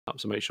up.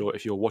 So make sure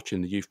if you're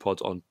watching the Youth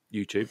Pod on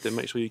YouTube, then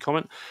make sure you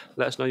comment.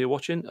 Let us know you're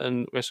watching.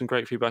 And we had some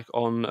great feedback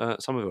on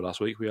some of it last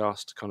week. We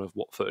asked kind of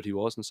what foot he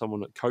was, and someone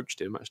that coached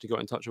him actually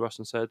got in touch with us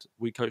and said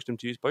we coached him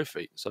to use both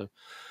feet. So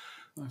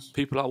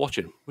people are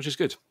watching, which is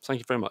good. Thank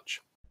you very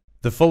much.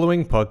 The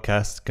following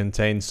podcast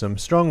contains some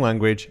strong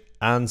language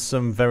and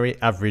some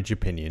very average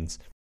opinions.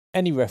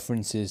 Any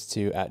references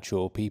to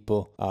actual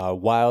people are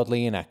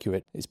wildly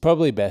inaccurate. It's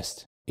probably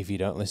best if you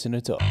don't listen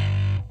at all.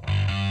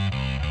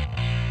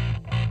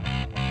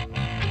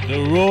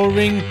 The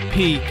Roaring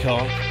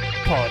Peacock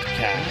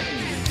Podcast.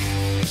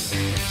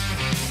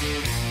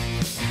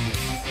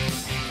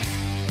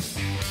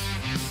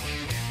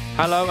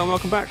 Hello and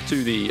welcome back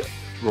to the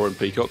Roaring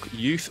Peacock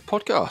Youth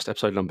Podcast,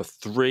 episode number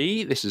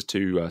 3. This is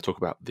to talk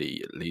about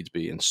the Leeds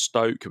beating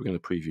Stoke. We're going to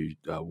preview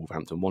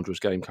Wolverhampton Wanderers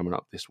game coming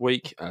up this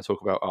week,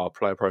 talk about our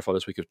player profile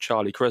this week of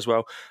Charlie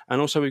Cresswell, and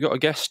also we've got a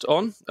guest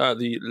on.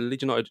 The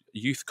Leeds United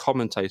Youth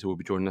Commentator will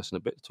be joining us in a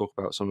bit to talk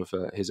about some of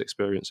his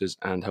experiences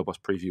and help us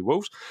preview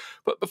Wolves.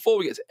 But before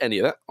we get to any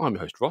of that, I'm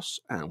your host Ross,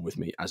 and with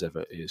me as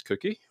ever is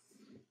Cookie.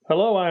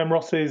 Hello, I am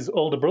Ross's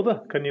older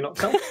brother. Can you not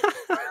tell?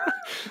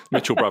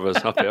 Mitchell Brothers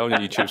up here on your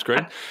YouTube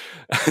screen.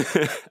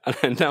 And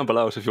then down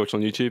below us, if you're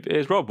watching on YouTube,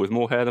 is Rob with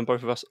more hair than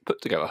both of us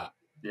put together.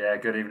 Yeah,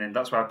 good evening.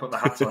 That's why I put the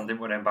hat on. Didn't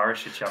want to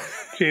embarrass you, chap.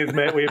 Cheers,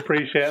 mate. We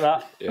appreciate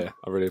that. Yeah,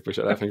 I really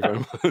appreciate that. Thank you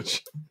very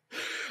much.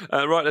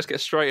 Right, let's get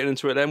straight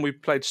into it then. We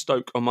played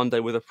Stoke on Monday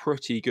with a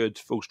pretty good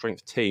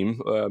full-strength team.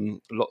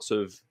 Lots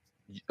of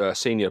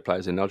senior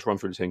players in. I'll just run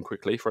through the team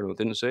quickly for anyone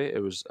that didn't see it.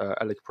 It was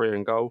Eli Capria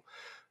in goal.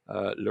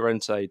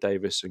 Llorente,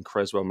 Davis and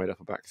Cresswell made up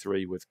a back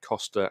three with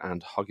Costa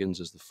and Huggins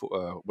as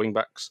the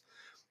wing-backs.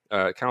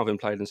 Calvin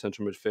played in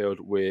central midfield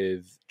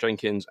with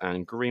Jenkins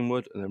and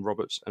Greenwood, and then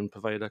Roberts and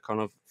Poveda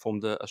kind of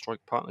formed a strike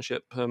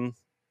partnership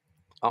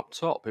up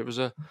top. It was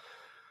a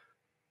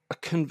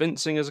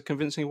convincing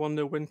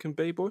 1-0 win can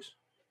be, boys.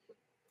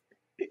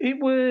 It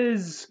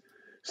was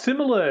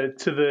similar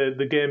to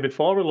the game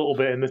before a little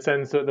bit in the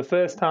sense that the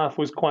first half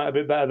was quite a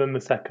bit better than the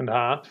second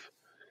half.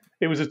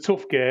 It was a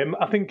tough game.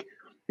 I think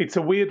it's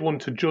a weird one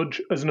to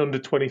judge as an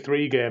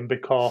under-23 game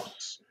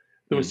because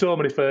there were so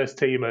many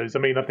first-teamers. I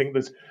mean, I think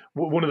there's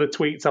one of the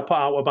tweets I put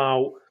out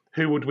about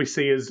who would we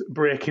see as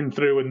breaking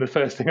through, and the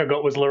first thing I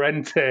got was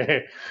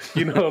Llorente,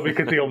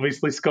 because he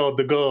obviously scored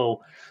the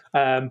goal.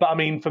 But, I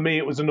mean, for me,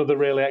 it was another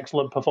really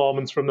excellent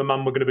performance from the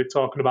man we're going to be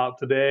talking about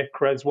today,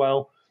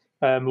 Cresswell.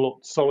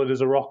 Looked solid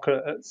as a rock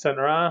at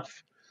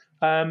centre-half.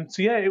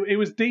 It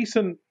was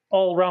decent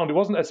all round. It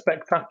wasn't a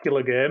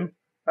spectacular game.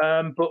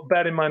 But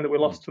bear in mind that we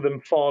lost to them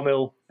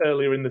 4-0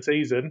 earlier in the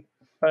season.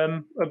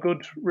 A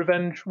good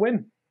revenge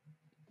win.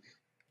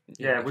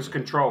 Yeah, it was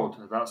controlled.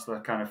 That's the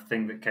kind of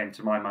thing that came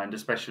to my mind,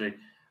 especially,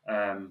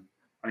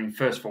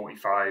 first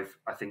 45,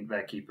 I think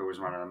their keeper was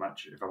man of the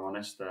match, if I'm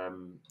honest.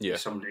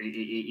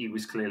 He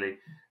was clearly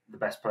the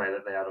best player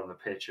that they had on the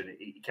pitch, and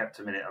he kept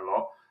him in it a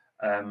lot.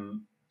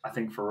 I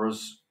think for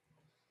us,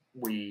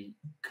 we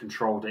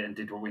controlled it and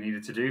did what we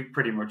needed to do,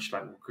 pretty much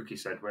like what Cookie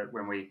said,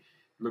 when we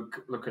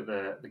look at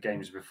the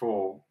games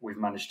before, we've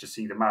managed to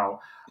see them out.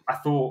 I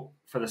thought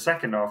for the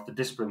second half, the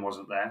discipline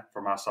wasn't there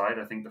from our side.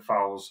 I think the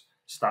fouls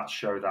stats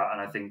show that, and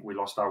I think we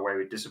lost our way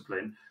with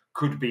discipline.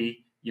 Could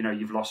be,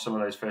 you've lost some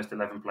of those first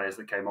 11 players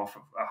that came off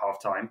at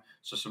half-time.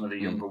 So some of the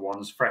younger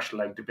ones,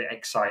 fresh-legged, a bit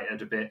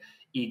excited, a bit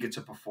eager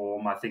to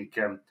perform. I think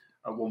at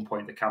one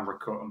point the camera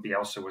cut and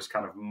Bielsa was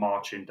kind of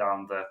marching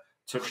down the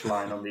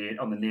touchline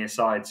on the near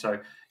side. So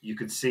you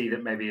could see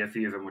that maybe a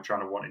few of them were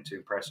wanting to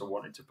impress or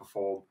wanting to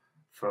perform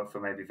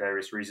for maybe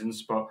various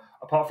reasons. But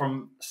apart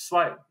from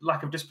slight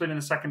lack of discipline in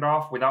the second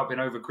half, without being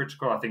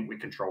overcritical, I think we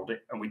controlled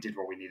it and we did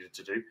what we needed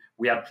to do.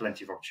 We had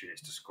plenty of opportunities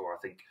to score. I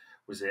think,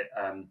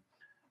 I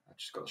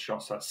just got the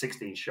shots, that's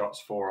 16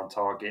 shots, 4 on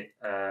target,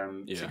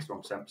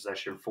 61%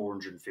 possession,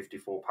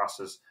 454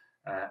 passes,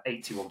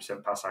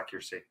 81% pass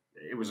accuracy.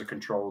 It was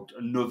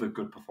another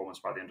good performance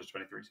by the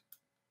under-23s.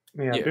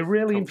 Yeah, I'd be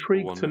really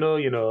intrigued to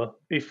know,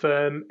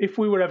 if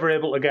we were ever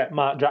able to get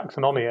Mark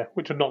Jackson on here,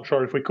 which I'm not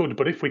sure if we could,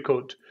 but if we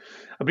could,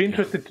 I'd be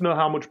interested to know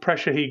how much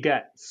pressure he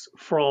gets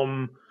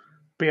from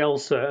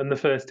Bielsa and the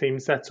first team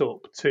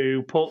setup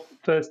to put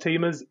first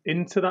teamers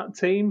into that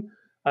team,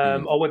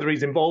 or whether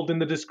he's involved in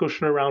the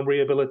discussion around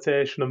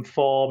rehabilitation and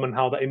form and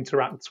how that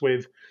interacts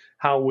with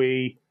how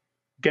we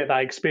get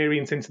that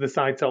experience into the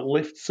side to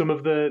uplift some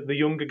of the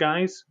younger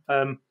guys.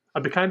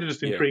 I'd be kind of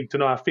just intrigued to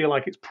know. I feel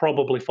like it's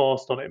probably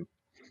forced on him.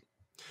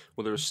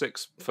 Well, there are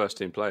 6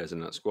 first-team players in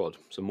that squad,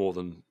 so more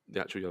than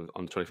the actual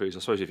under-23s. I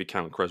suppose if you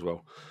count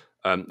Cresswell,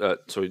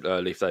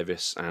 Leif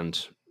Davis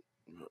and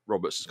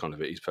Roberts is kind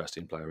of his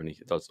first-team player, and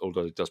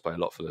although he does play a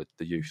lot for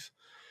the youth.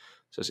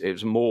 So it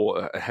was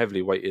more a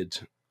heavily weighted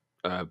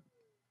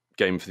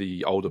game for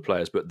the older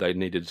players, but they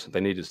needed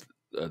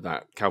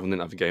that. Calvin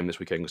didn't have the game this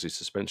weekend because his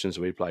suspension,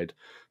 so he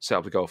set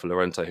up the goal for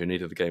Llorente, who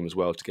needed the game as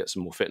well to get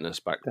some more fitness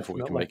back before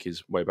he can make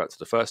his way back to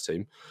the first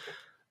team.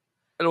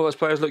 And all those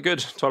players look good.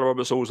 Tyler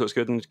Roberts always looks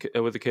good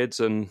with the kids,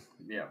 and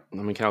yeah, I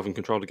mean Calvin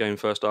controlled the game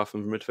first half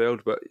and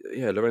midfield. But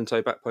yeah,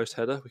 Llorente back post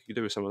header. We could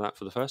do with some of that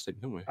for the first team,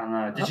 couldn't we?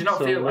 Did you not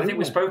feel? I think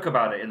we spoke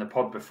about it in the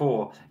pod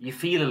before. You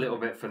feel a little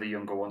bit for the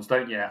younger ones,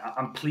 don't you?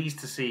 I'm pleased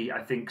to see. I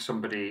think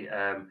somebody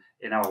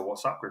in our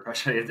WhatsApp group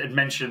actually had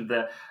mentioned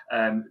that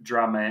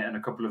Drame and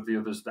a couple of the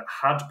others that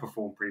had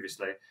performed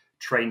previously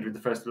trained with the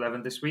first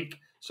 11 this week.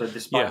 So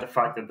despite the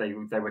fact that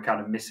they were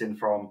kind of missing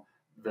from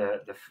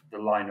the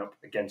lineup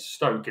against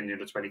Stoke in the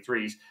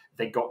under-23s,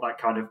 they got that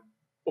kind of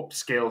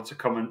upskill to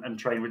come and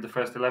train with the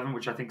first 11,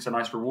 which I think is a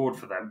nice reward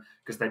for them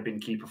because they've been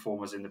key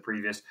performers in the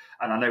previous.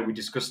 And I know we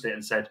discussed it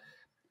and said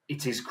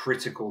it is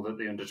critical that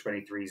the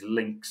under-23s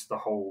links the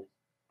whole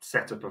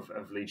setup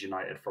of Leeds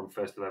United from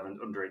first 11,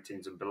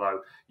 under-18s and below.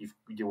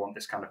 You want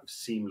this kind of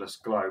seamless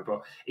glow, but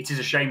it is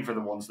a shame for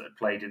the ones that had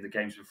played in the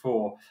games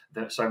before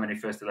that so many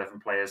first 11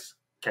 players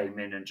came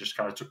in and just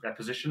kind of took their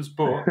positions.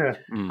 But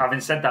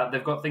having said that,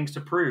 they've got things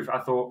to prove. I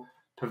thought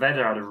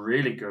Poveda had a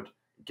really good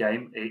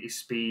game. His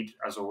speed,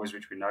 as always,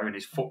 which we know, and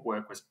his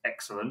footwork was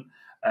excellent.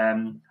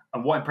 And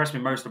what impressed me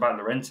most about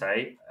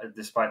Llorente,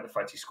 despite the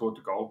fact he scored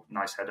the goal,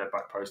 nice header,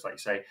 back post, like you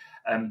say,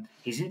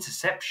 his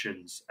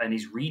interceptions and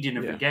his reading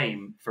of the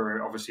game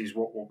for obviously is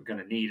what we're going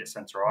to need at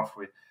centre-half.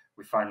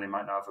 We finally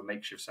might not have a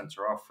makeshift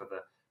centre-half for the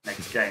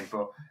next game,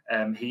 but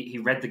he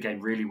read the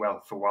game really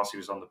well for whilst he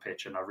was on the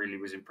pitch, and I really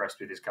was impressed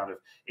with his kind of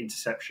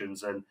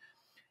interceptions. And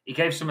he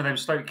gave some of them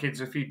Stoke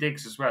kids a few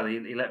digs as well.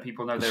 He let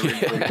people know they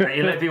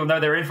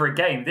were in for a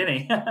game, didn't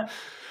he?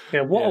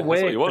 What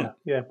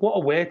a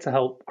way to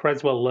help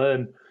Cresswell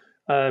learn.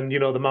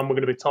 The man we're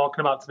going to be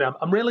talking about today.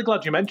 I'm really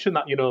glad you mentioned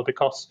that,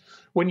 because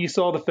when you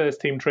saw the first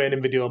team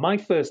training video, my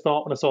first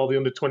thought when I saw the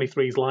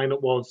under-23s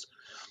lineup was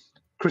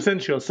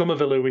Crescencio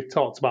Somerville, who we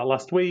talked about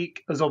last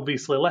week, has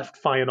obviously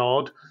left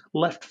Feyenoord,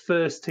 left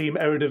first team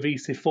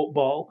Eredivisie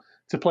football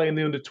to play in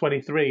the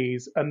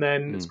under-23s, and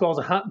then scores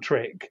a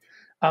hat-trick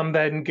and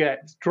then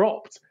gets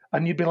dropped.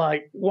 And you'd be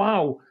like,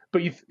 wow.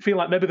 But you feel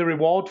like maybe the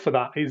reward for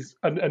that is,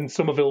 and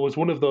Somerville was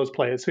one of those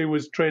players who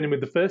was training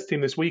with the first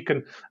team this week.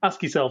 And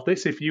ask yourself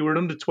this, if you were an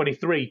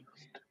under-23,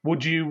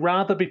 would you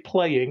rather be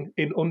playing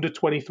in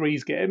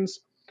under-23s games,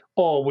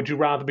 or would you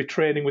rather be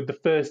training with the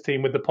first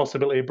team with the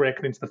possibility of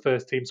breaking into the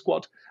first team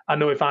squad? I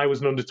know if I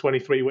was an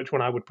under-23, which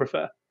one I would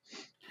prefer.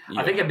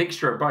 I think a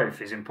mixture of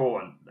both is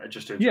important.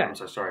 I'm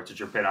so sorry to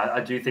jump in. I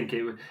do think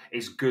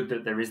it's good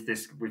that there is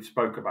this. We've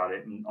spoke about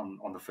it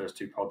on the first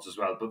two pods as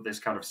well, but this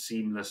kind of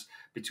seamless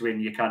between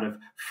your kind of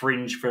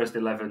fringe first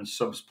 11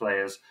 subs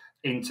players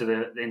into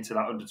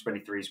that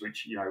under-23s,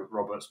 which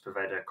Roberts,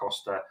 Poveda,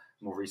 Costa,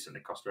 more recently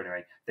Costa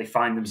anyway. They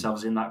find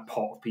themselves in that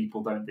pot of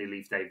people, don't they?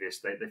 Leif Davis,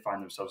 they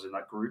find themselves in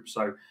that group.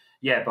 So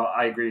yeah, but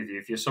I agree with you.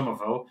 If you're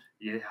Somerville,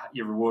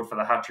 your reward for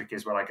the hat trick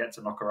is, well, I get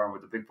to knock around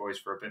with the big boys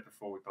for a bit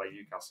before we play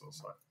Newcastle.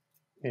 So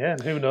yeah,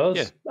 who knows?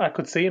 Yeah. I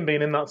could see him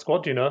being in that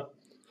squad,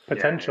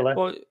 potentially. Yeah.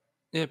 Well,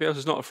 yeah,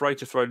 Bielsa's not afraid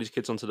to throw these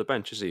kids onto the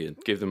bench, is he? And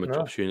give them an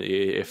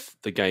opportunity if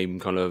the game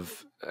kind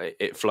of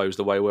it flows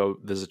the way well.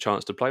 There's a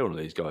chance to play one of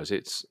these guys.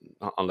 It's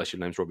unless your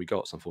name's Robbie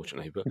Gotts,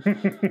 unfortunately. But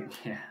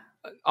yeah.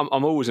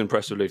 I'm always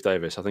impressed with Leif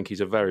Davis. I think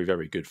he's a very,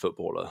 very good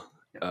footballer.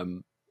 Yeah.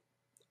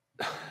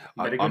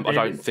 I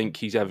don't think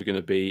he's ever going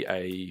to be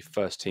a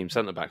first team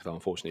centre back, though.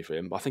 Unfortunately for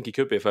him, I think he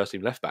could be a first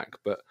team left back,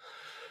 but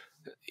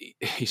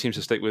he seems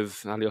to stick with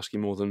Alioski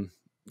more than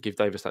give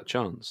Davis that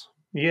chance.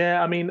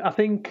 Yeah, I mean, I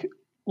think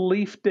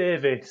Leif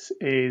Davis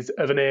is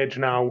of an age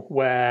now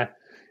where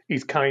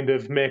he's kind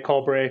of make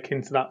or break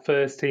into that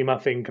first team, I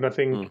think. And I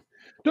think,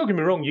 don't get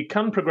me wrong, you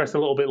can progress a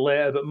little bit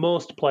later, but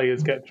most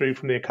players get through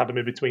from the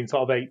academy between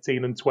sort of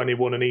 18 and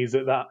 21, and he's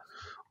at that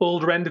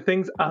older end of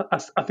things. I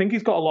think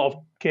he's got a lot of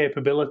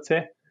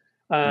capability,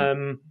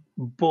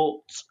 but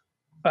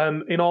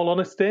in all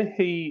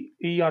honesty,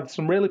 he had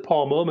some really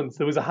poor moments.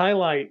 There was a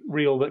highlight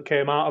reel that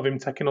came out of him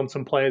taking on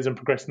some players and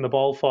progressing the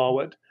ball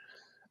forward.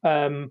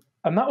 And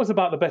that was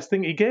about the best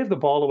thing. He gave the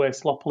ball away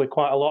sloppily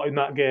quite a lot in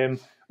that game.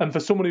 And for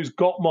someone who's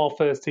got more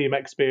first-team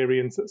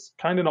experience, that's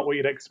kind of not what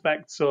you'd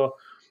expect. So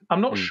I'm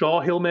not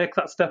sure he'll make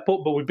that step up,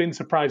 but we've been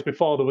surprised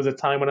before. There was a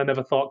time when I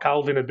never thought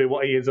Calvin would be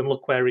what he is, and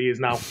look where he is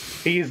now.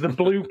 He is the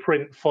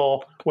blueprint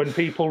for when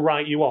people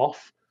write you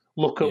off,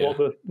 look at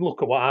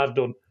what I've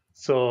done.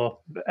 So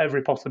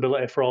every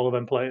possibility for all of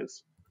them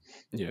players.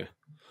 Yeah.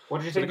 What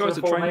did you think of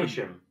the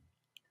formation?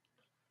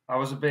 I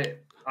was a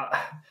bit...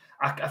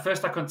 At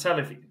first, I couldn't tell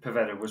if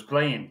Poveda was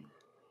playing,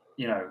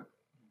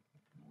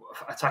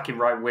 attacking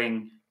right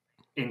wing,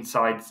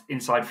 inside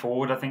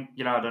forward. I think,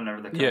 I don't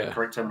know the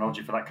correct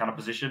terminology for that kind of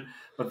position.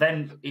 But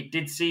then it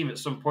did seem at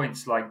some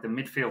points like the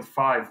midfield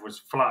five was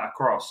flat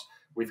across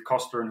with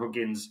Costa and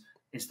Huggins,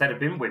 instead of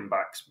being wing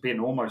backs, being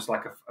almost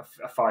like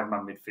a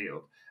five-man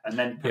midfield. And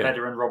then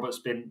Poveda and Roberts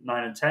been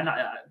 9 and 10.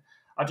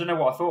 I don't know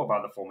what I thought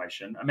about the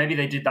formation. And maybe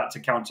they did that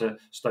to counter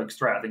Stoke's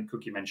threat. I think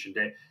Cookie mentioned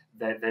it.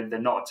 They're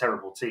not a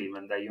terrible team,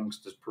 and their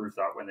youngsters proved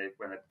that when they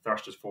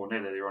thrashed us 4-0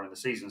 earlier on in the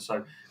season.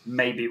 So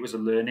maybe it was a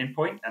learning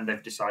point, and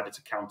they've decided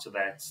to counter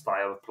their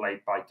style of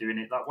play by doing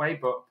it that way.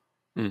 But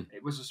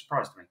it was a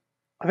surprise to me.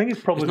 I think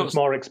it's probably just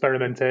more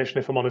experimentation,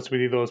 if I'm honest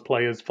with you, those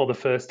players for the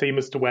first team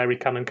as to where he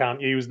can and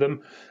can't use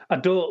them. I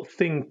don't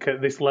think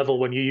at this level,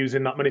 when you're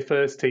using that many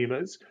first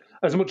teamers,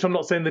 as much as I'm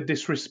not saying they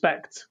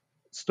disrespect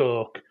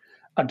Stoke,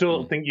 I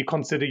don't think you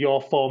consider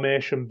your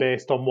formation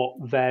based on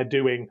what they're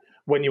doing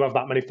when you have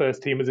that many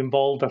first teamers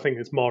involved. I think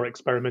it's more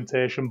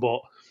experimentation,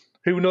 but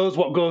who knows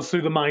what goes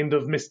through the mind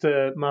of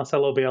Mr.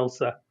 Marcelo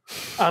Bielsa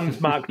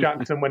and Mark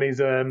Jackson when he's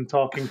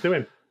talking to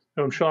him.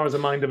 I'm sure has a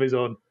mind of his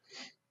own.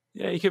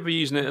 Yeah, he could be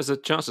using it as a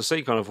chance to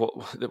see kind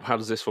of how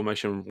does this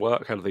formation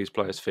work? How do these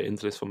players fit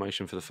into this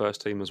formation for the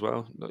first team as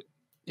well? Like,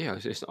 yeah,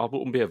 I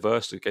wouldn't be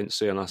averse against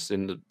seeing us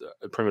in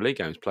the Premier League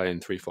games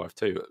playing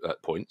 3-5-2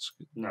 at points.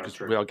 No, that's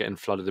true. We are getting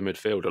flooded in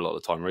midfield a lot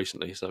of the time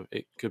recently, so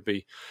it could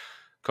be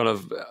kind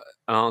of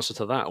an answer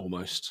to that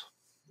almost.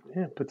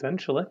 Yeah,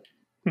 potentially.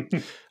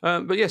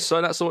 But yes,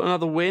 so that's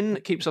another win.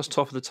 It keeps us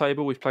top of the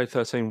table. We've played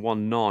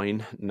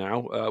 13-1-9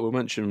 now. We'll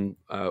mention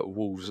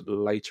Wolves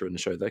later in the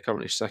show. They're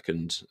currently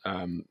second.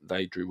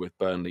 They drew with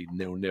Burnley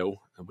 0-0,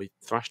 and we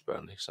thrashed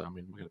Burnley. So, I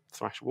mean, we're going to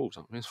thrash Wolves,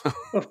 aren't we, as well?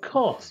 Of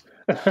course.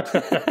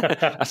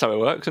 That's how it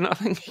works, isn't it, I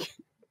think?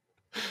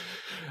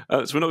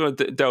 So we're not going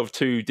to delve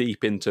too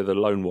deep into the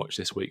loan watch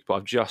this week, but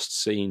I've just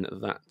seen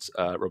that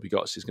Robbie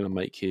Gotts is going to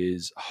make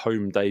his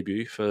home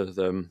debut for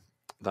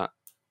that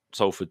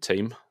Salford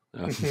team.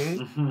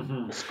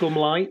 Scum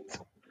Light.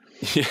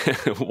 Yeah,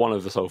 one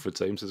of the Salford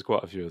teams. There's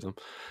quite a few of them.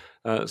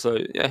 So,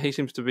 yeah, he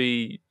seems to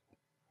be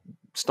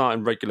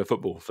starting regular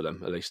football for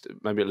them, at least.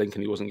 Maybe at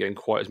Lincoln he wasn't getting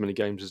quite as many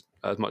games,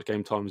 as much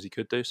game time as he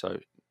could do. So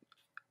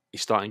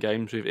he's starting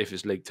games. If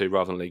it's League 2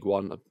 rather than League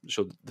 1, I'm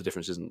sure the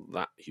difference isn't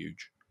that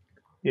huge.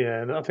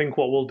 Yeah, and I think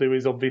what we'll do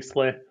is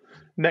obviously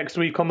next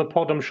week on the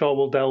pod, I'm sure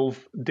we'll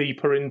delve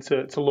deeper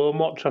into loan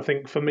watch. I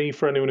think for me,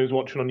 for anyone who's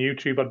watching on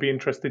YouTube, I'd be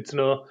interested to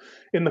know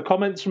in the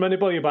comments from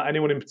anybody about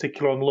anyone in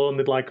particular on loan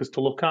they'd like us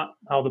to look at,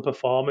 how they're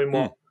performing,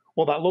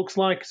 what that looks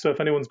like. So if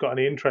anyone's got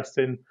any interest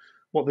in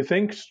what they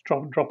think, just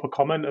drop a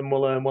comment and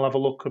we'll have a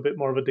look, a bit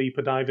more of a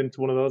deeper dive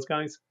into one of those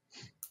guys.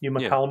 You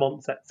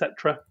McCalmonts,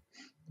 etc.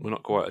 We're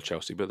not quite at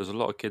Chelsea, but there's a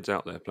lot of kids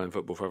out there playing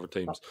football for other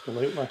teams.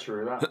 Absolutely.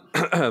 True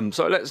that.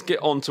 So let's get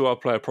on to our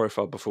player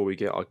profile before we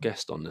get our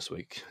guest on this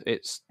week.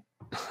 It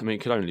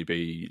could only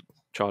be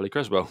Charlie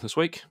Cresswell this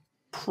week.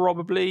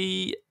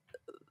 Probably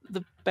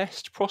the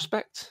best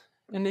prospect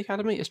in the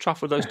academy. It's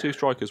tough with those two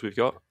strikers we've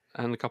got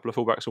and a couple of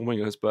fullbacks and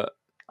wingers, but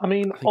I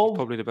think he's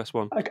probably the best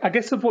one. I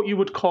guess of what you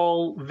would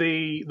call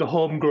the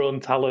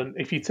homegrown talent,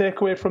 if you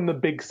take away from the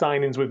big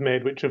signings we've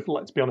made, which have,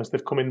 let's be honest,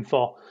 they've come in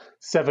for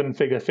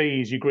 7-figure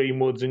fees, your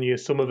Greenwoods and your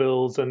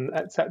Somervilles and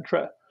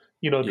etc.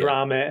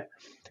 Drame.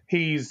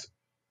 He's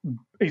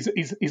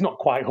not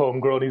quite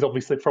homegrown. He's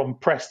obviously from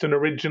Preston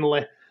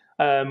originally.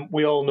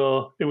 We all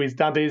know who his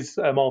dad is,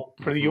 or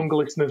for the younger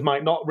listeners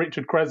might not.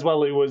 Richard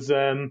Cresswell, who was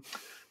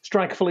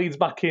striker for Leeds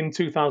back in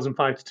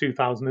 2005 to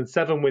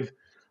 2007 with,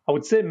 I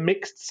would say,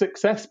 mixed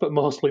success, but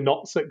mostly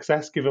not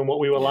success, given what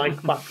we were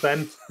like back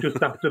then,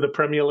 just after the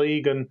Premier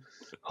League, and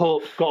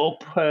hope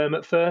got up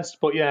at first.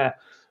 But yeah,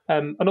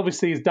 and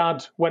obviously his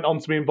dad went on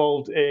to be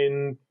involved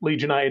in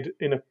Leeds United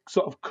in a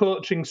sort of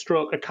coaching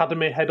stroke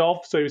academy head of.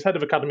 So he was head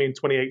of academy in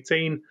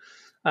 2018,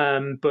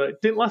 but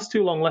it didn't last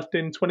too long, left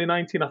in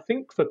 2019, I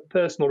think, for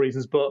personal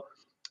reasons. But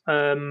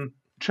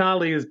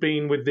Charlie has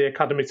been with the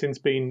academy since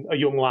being a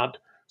young lad.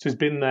 So he's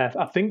been there,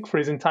 I think, for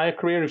his entire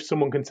career. If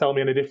someone can tell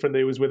me any different, that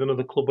he was with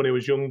another club when he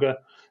was younger,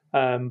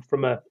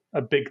 from a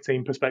big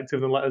team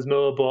perspective, then let us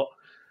know. But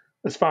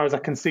as far as I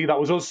can see, that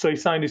was us. So he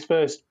signed his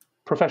first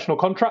professional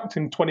contract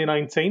in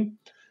 2019.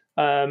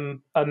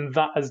 And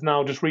that has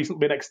now just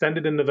recently been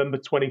extended in November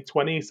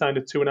 2020. He signed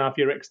a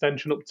 2.5-year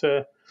extension up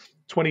to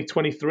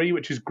 2023,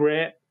 which is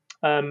great.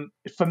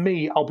 For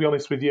me, I'll be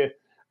honest with you,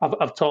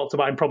 I've talked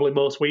about him probably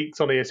most weeks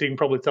on here, so you can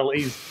probably tell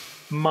he's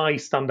my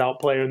standout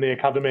player in the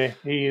academy.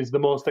 He is the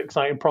most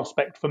exciting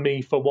prospect for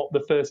me for what the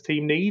first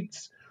team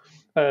needs.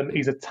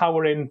 He's a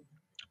towering,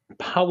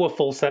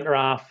 powerful centre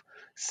half,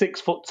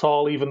 6 foot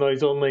tall, even though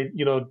he's only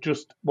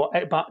just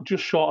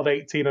short of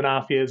 18 and a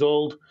half years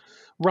old.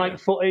 Right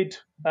footed,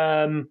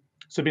 so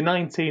he'll be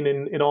 19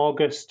 in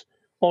August.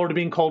 Already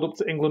been called up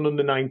to England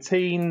under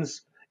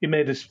 19s. He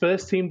made his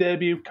first team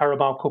debut,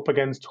 Carabao Cup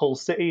against Hull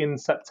City in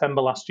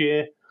September last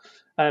year.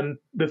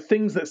 The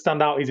things that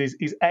stand out is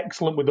he's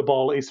excellent with the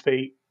ball at his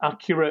feet,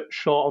 accurate,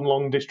 short and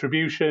long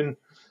distribution,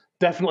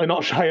 definitely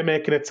not shy of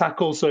making a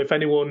tackle. So if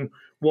anyone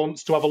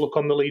wants to have a look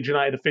on the Leeds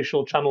United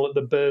official channel at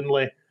the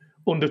Burnley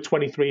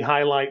under-23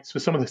 highlights for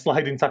some of the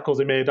sliding tackles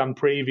he made and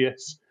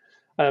previous.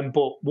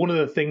 But one of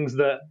the things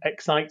that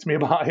excites me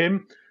about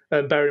him,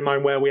 bear in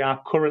mind where we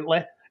are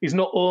currently, is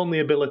not only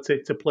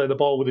ability to play the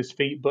ball with his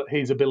feet, but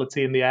his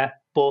ability in the air,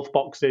 both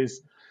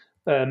boxes,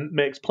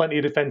 makes plenty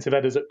of defensive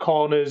headers at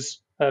corners,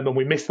 and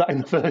we missed that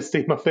in the first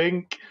team, I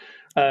think.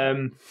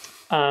 And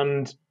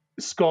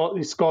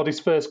he scored his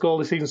first goal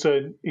this season,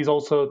 so he's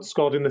also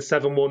scored in the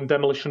 7-1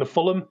 demolition of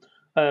Fulham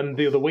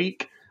the other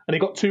week. And he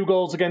got 2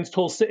 goals against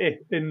Hull City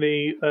in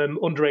the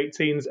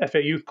under-18s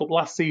FA Youth Cup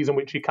last season,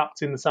 which he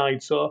captained the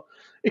side. So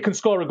he can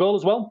score a goal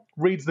as well,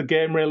 reads the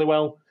game really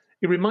well.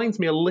 he reminds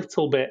me a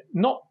little bit,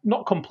 not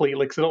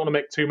completely, because I don't want to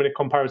make too many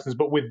comparisons,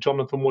 but with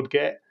Jonathan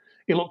Woodgate.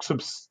 He looks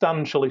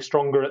substantially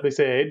stronger at this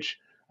age,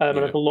 and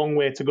has a long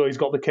way to go. He's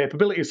got the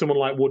capability of someone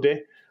like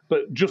Woody,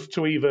 but just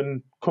to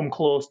even come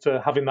close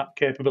to having that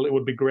capability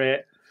would be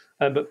great.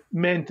 But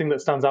main thing that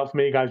stands out for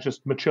me, guys,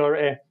 just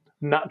maturity,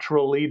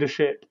 natural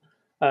leadership,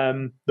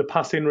 the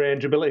passing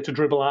range, ability to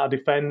dribble out of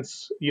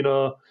defence. You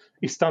know,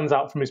 he stands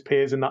out from his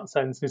peers in that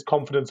sense. His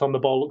confidence on the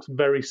ball looks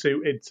very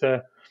suited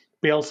to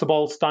Bielsa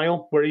ball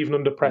style, where even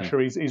under pressure,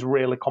 he's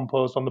really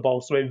composed on the ball.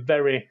 So a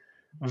very,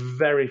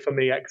 very, for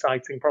me,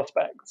 exciting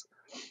prospect.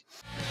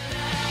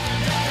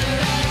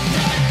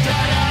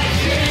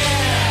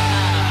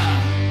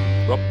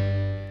 Rob?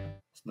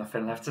 There's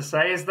nothing left to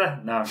say, is there?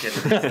 No, I'm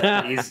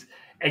kidding. He's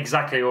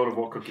exactly all of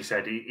what Cookie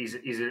said. He's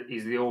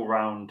the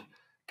all-round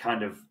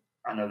kind of.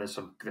 I know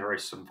there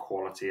is some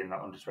quality in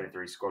that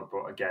under-23 squad,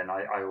 but again,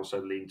 I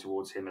also lean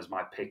towards him as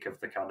my pick of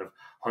the kind of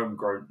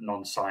homegrown,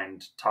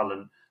 non-signed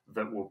talent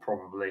that will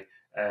probably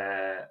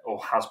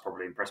or has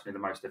probably impressed me the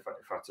most, if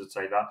I had to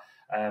say that.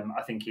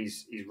 I think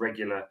his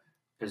regular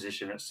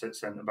position at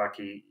centre back,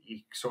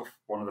 he sort of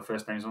one of the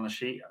first names on the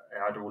sheet.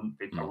 I wouldn't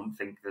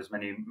think there's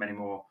many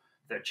more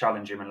that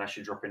challenge him unless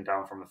you're dropping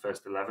down from the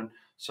first 11.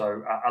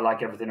 So I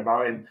like everything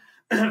about him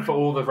for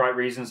all the right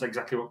reasons.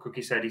 Exactly what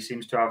Cookie said. He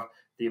seems to have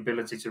the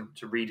ability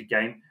to read a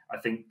game. I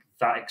think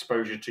that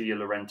exposure to your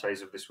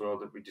Llorentes of this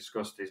world that we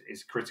discussed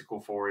is critical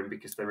for him,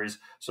 because there is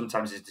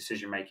sometimes his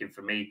decision making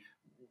for me,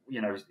 you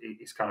know,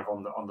 it's kind of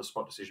on the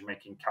spot decision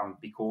making can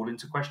be called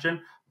into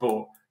question,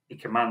 but he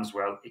commands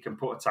well. He can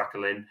put a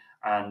tackle in,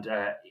 and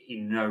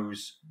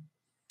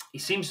he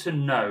seems to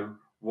know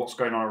what's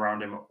going on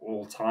around him at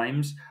all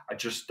times. I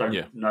just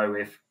don't know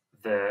if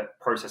the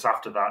process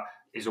after that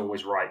is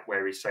always right,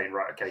 where he's saying,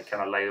 right, okay,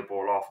 can I lay the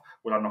ball off?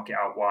 Will I knock it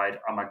out wide?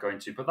 Am I going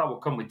to? But that will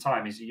come with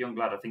time. He's a young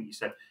lad. I think you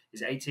said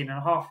he's 18 and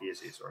a half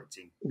years, or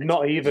 18.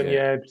 Not even,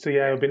 So,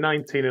 he'll be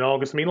 19 in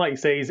August. I mean, like you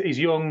say, he's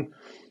young.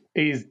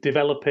 He's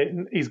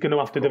developing. He's going to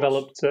have to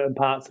develop certain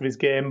parts of his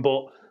game,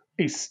 but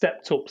he's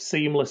stepped up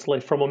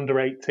seamlessly from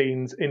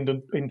under-18s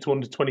into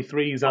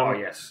under-23s.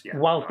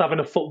 And whilst having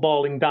a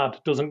footballing dad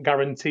doesn't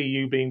guarantee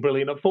you being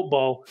brilliant at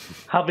football,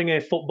 having a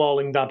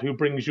footballing dad who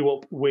brings you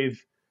up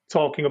with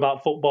talking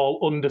about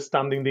football,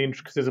 understanding the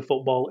intricacies of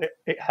football,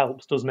 it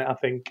helps, doesn't it, I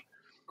think?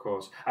 Of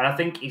course. And I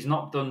think he's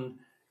not done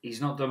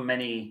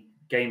many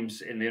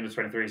games in the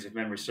under-23s, if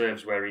memory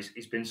serves, where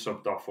he's been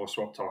subbed off or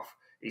swapped off.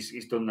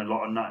 He's done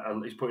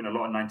he's put in a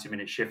lot of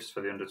 90-minute shifts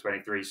for the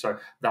under-23s, so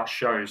that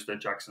shows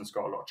that Jackson's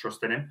got a lot of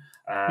trust in him.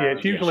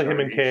 It's usually him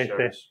and Casey.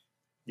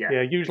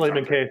 Usually him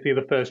and Casey are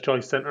the first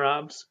choice centre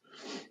halves.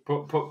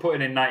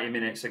 Putting in 90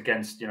 minutes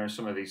against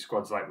some of these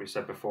squads, like we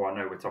said before. I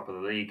know we're top of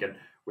the league and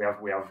we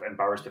have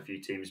embarrassed a few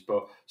teams,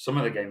 but some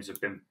of the games have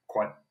been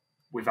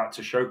we've had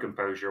to show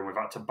composure and we've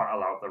had to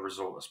battle out the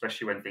result,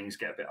 especially when things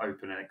get a bit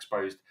open and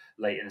exposed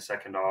late in the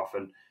second half.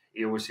 And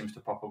he always seems to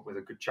pop up with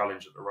a good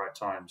challenge at the right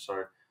time.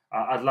 So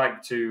I'd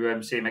like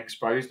to see him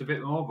exposed a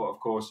bit more, but of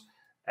course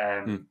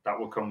that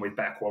will come with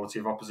better quality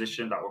of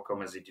opposition. That will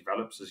come as he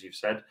develops, as you've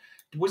said.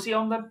 Was he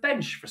on the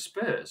bench for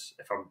Spurs,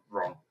 if I'm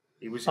wrong?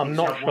 I'm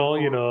not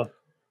sure,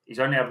 He's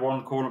only had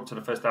one call up to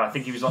the first half. I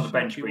think he was on the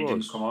bench, but he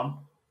didn't come on.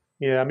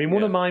 Yeah, I mean,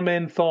 one of my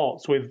main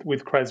thoughts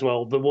with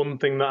Cresswell, the one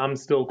thing that I'm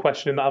still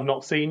questioning that I've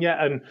not seen yet,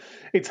 and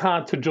it's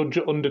hard to judge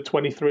at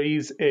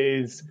under-23s,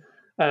 is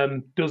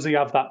does he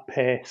have that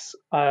pace?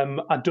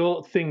 I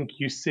don't think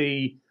you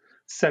see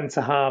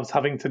centre-halves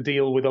having to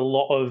deal with a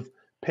lot of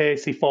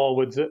pacey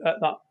forwards at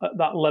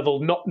that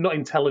level, not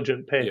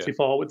intelligent pacey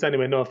forwards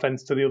anyway, no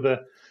offence to the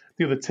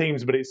other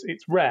teams, but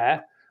it's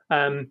rare.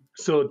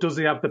 So does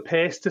he have the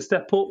pace to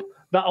step up?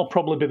 That'll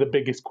probably be the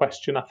biggest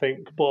question, I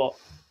think. But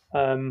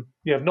I've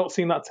not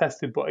seen that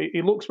tested, but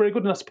he looks very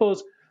good. And I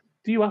suppose,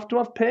 do you have to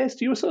have pace?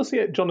 Do you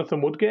associate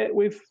Jonathan Woodgate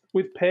with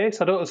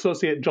pace? I don't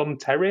associate John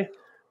Terry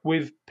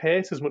with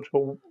pace as much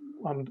of a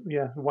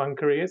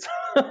wanker he is.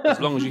 As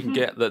long as you can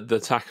get the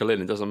tackle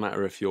in, it doesn't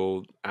matter if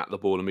you're at the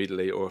ball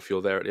immediately or if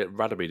you're there.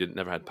 Radaby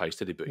never had pace,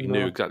 did he? But he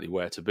knew exactly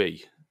where to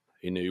be.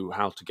 He knew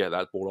how to get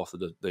that ball off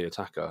the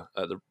attacker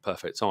at the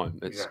perfect time.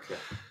 Exactly.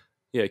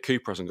 Yeah,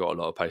 Cooper hasn't got a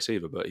lot of pace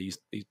either, but he's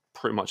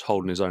pretty much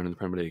holding his own in the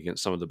Premier League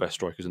against some of the best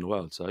strikers in the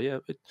world. So yeah,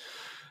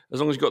 as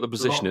long as you've got the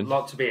positioning, a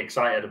lot to be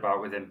excited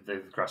about with him,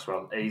 with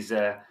Cresswell. He's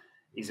a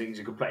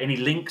good player, and he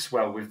links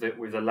well with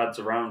the lads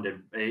around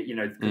him.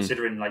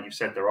 Considering, like you've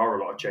said, there are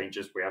a lot of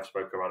changes. We have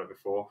spoken about it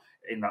before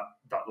in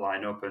that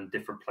lineup, and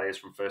different players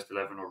from first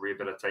 11 or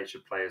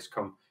rehabilitation players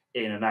come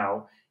in and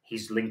out.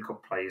 His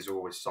link-up play is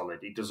always solid.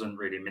 He doesn't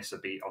really miss a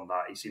beat on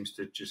that. He seems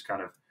to just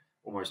kind of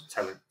almost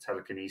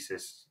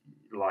telekinesis,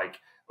 like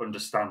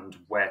understand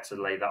where to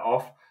lay that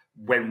off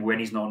when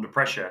he's not under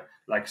pressure.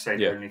 Like I say,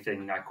 the only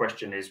thing I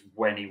question is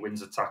when he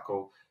wins a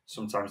tackle.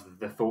 Sometimes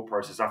the thought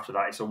process after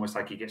that, it's almost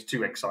like he gets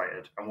too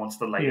excited and wants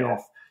to lay it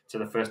off to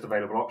the first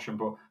available option.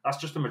 But that's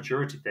just a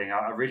maturity thing.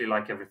 I really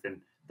like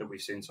everything that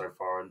we've seen so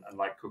far, and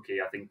like Cookie,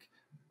 I think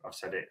I've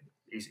said it.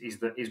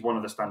 He's one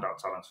of the standout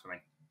talents for me.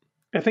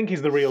 I think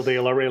he's the real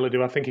deal. I really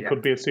do. I think he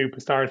could be a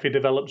superstar if he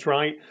develops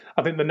right.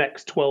 I think the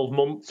next 12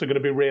 months are going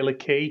to be really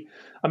key.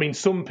 I mean,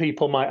 some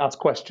people might ask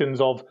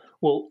questions of,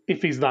 well,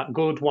 if he's that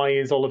good, why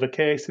is Oliver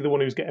Casey the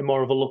one who's getting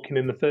more of a look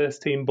in the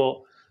first team?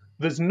 But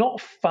there's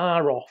not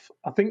far off.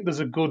 I think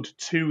there's a good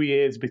 2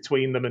 years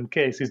between them, and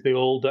Casey's the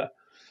older.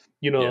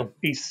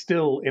 He's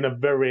still in a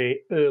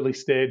very early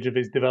stage of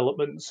his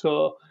development,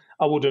 so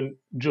I wouldn't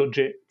judge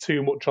it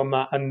too much on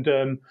that.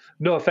 And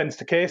no offence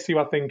to Casey, who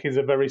I think is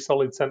a very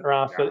solid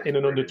centre-half in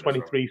an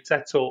under-23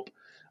 setup.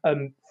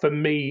 For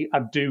me, I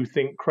do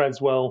think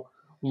Cresswell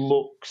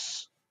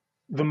looks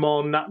the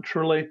more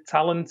naturally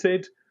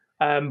talented.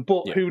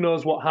 But who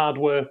knows what hard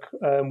work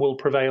will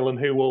prevail and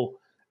who will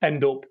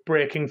end up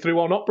breaking through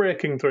or not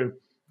breaking through.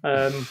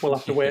 We'll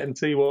have to wait and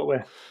see, won't we?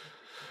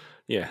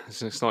 Yeah,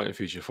 it's an exciting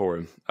future for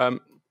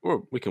him.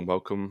 Well, we can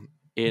welcome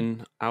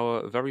in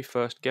our very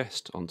first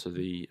guest onto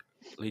the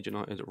Leeds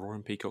United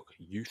Roaring Peacock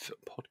Youth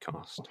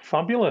Podcast.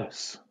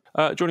 Fabulous.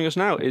 Joining us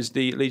now is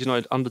the Leeds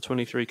United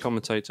Under-23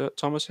 commentator,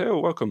 Thomas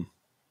Hill. Welcome.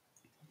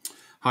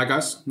 Hi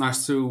guys,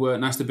 nice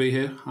to be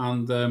here,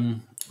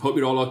 and hope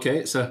you're all okay.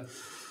 It's a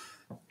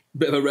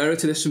bit of a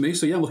rarity this for me,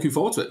 so yeah, looking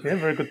forward to it. Yeah,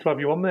 very good to have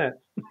you on there.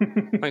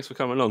 Thanks for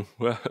coming along.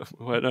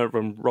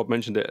 When Rob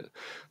mentioned it,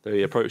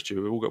 they approached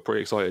you. We all got pretty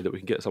excited that we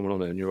can get someone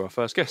on there, and you're our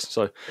first guest.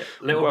 So,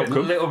 welcome. A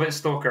little bit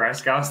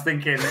stalker-esque. I was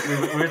thinking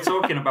we were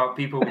talking about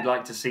people we'd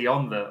like to see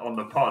on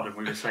the pod, and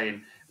we were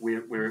saying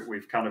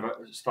we've kind of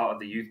started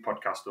the youth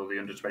podcast or the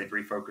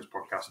Under-23 Focus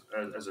podcast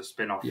as a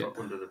spin-off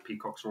under the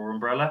Peacock's Roar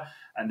umbrella,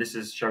 and this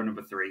is show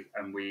number 3,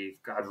 and we've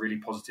had really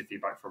positive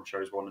feedback from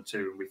shows 1 and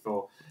 2, and we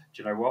thought,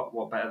 do you know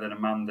what better than a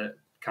man that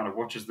kind of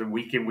watches them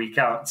week in, week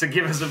out to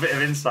give us a bit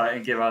of insight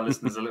and give our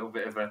listeners a little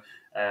bit of a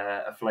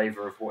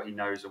flavour of what he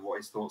knows and what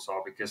his thoughts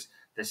are, because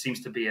there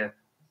seems to be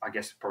I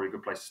guess probably a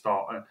good place to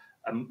start,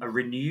 a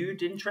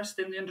renewed interest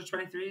in the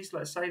Under-23s,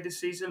 let's say, this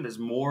season. There's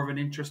more of an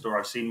interest, or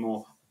I've seen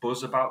more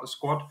buzz about the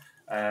squad.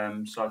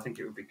 So I think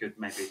it would be good,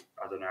 maybe,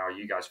 I don't know how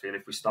you guys feel,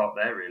 if we start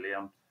there really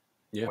on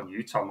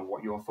you, Tom, and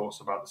what your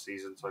thoughts about the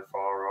season so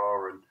far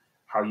are and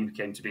how you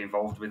came to be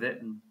involved with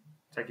it, and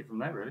take it from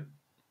there, really.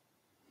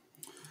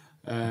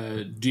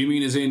 Do you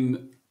mean as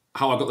in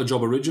how I got the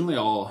job originally,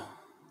 or?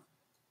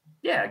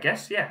 Yeah, I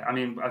guess, yeah. I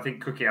mean, I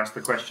think Cookie asked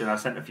the question. I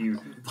sent a few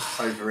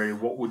over, really.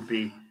 What would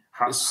be,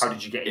 how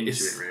did you get into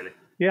it, really?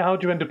 Yeah, how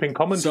did you end up in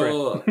commentary?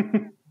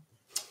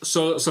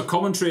 So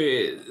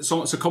commentary.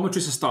 So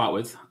commentary to start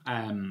with.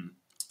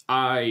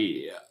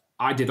 I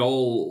did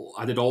all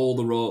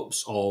the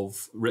ropes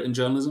of written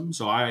journalism.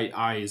 So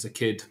I as a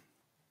kid,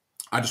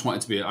 I just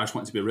wanted to be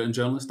a written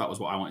journalist. That was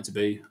what I wanted to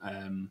be.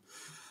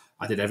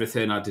 I did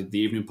everything. I did the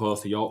Evening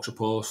Post, the Yorkshire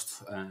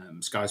Post,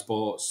 Sky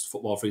Sports,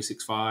 Football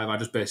 365. I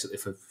just basically,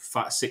 for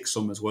 6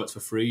 summers, worked for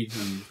free.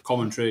 And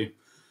commentary,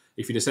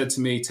 if you'd have said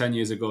to me 10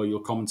 years ago,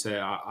 you'll commentate,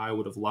 I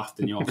would have laughed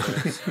in your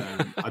face.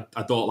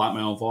 I don't like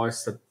my own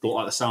voice. I don't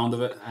like the sound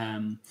of it.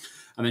 And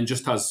then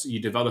just as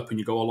you develop and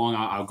you go along,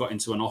 I got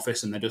into an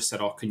office and they just said,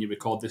 can you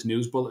record this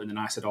news bulletin? And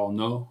I said,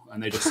 no.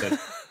 And they just said,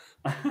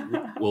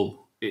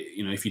 well,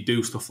 if you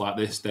do stuff like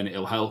this, then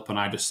it'll help. And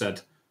I just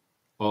said,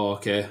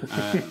 okay.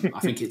 I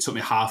think it took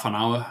me half an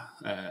hour.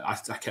 I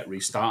kept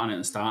restarting it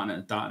and starting it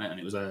and starting it, and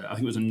I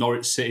think it was a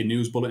Norwich City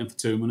news bulletin for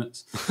 2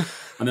 minutes.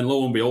 And then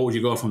lo and behold,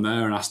 you go from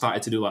there, and I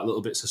started to do like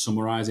little bits of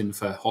summarising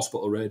for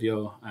hospital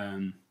radio,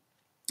 and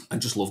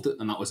just loved it,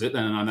 and that was it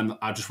then. And then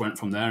I just went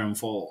from there and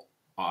thought,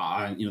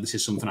 this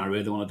is something I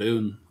really want to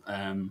do.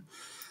 And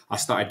I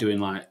started doing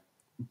like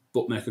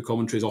bookmaker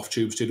commentaries, off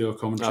tube studio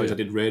commentaries. I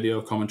did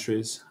radio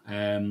commentaries,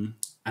 and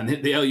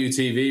the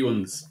LUTV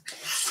ones.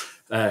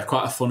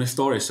 Quite a funny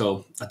story.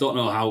 So I don't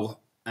know how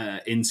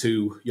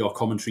into your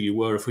commentary you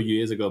were a few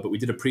years ago, but we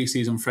did a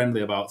pre-season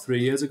friendly about 3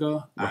 years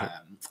ago, and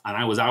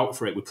I was out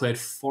for it. We played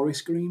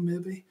Forest Green,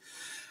 maybe,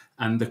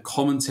 and the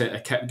commentator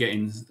kept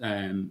getting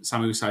Samu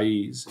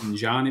Saiz and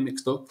Jani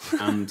mixed up,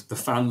 and the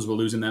fans were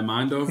losing their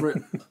mind over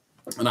it.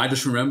 And I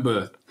just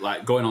remember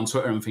like going on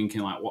Twitter and thinking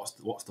like,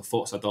 what's the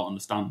fuss? I don't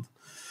understand.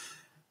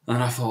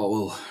 And I thought,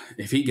 well,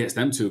 if he gets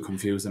them too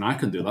confused, then I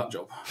can do that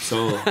job.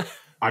 So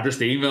I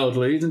just emailed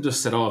Leeds and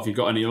just said, have you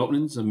got any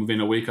openings? And within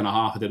a week and a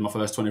half, I did my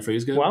first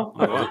 23s game. Wow.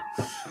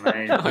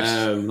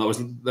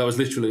 That was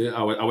literally it.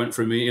 I went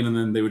for a meeting and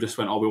then they just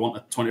went, we want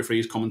a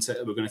 23s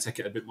commentator. We're going to take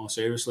it a bit more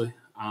seriously.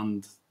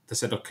 And they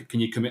said, can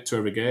you commit to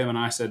every game? And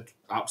I said,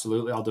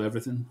 absolutely, I'll do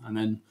everything. And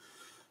then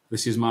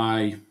this is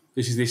my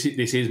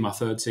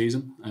 3rd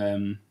season.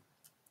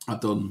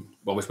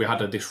 We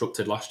had a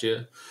disrupted last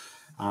year.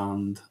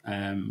 And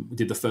we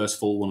did the first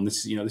full one.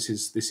 This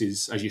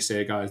is as you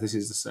say, guys. This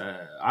is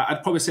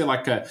I'd probably say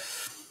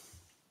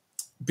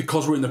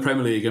because we're in the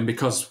Premier League and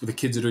because the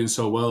kids are doing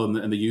so well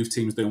and the youth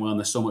team's doing well and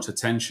there's so much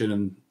attention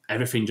and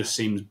everything just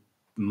seems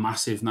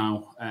massive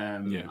now.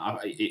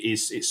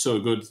 It's so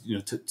good,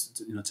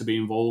 to be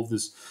involved.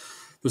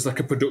 There's like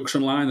a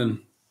production line, and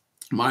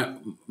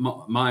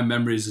my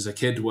memories as a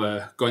kid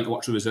were going to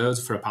watch the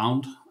reserves for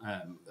 £1,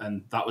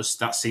 and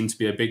that seemed to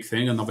be a big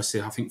thing. And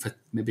obviously, I think for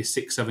maybe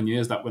 6-7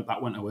 years that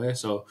went away.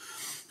 So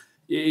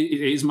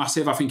It is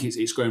massive. I think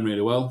it's going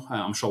really well.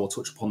 I'm sure we'll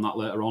touch upon that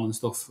later on and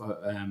stuff.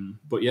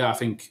 But yeah, I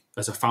think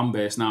as a fan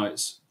base now,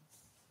 it's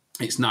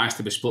nice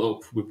to be split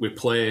up. We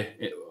play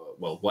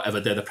whatever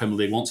day the Premier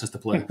League wants us to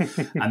play,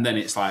 and then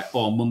it's like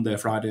Monday,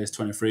 Friday is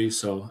 23s.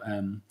 So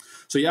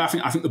yeah,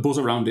 I think the buzz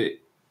around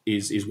it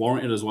is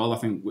warranted as well. I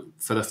think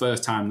for the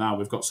first time now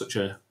we've got such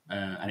an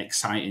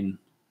exciting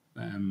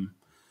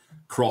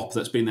crop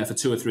that's been there for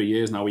 2 or 3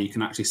 years now, where you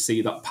can actually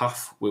see that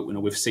path.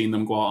 We've seen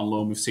them go out on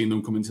loan, we've seen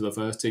them come into the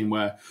first team,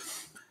 where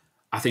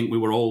I think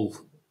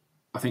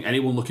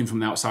anyone looking from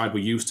the outside were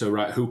used to,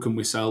 right, who can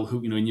we sell?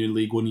 Who, in your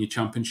League One, your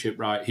Championship,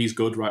 right, he's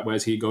good, right,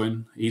 where's he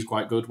going? He's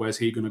quite good, where's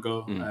he going to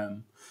go?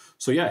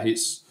 So yeah,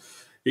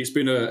 it's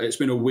been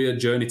a weird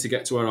journey to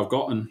get to where I've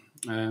got, and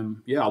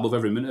I love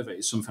every minute of it.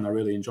 It's something I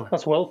really enjoy.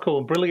 That's well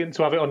cool. Brilliant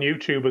to have it on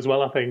YouTube as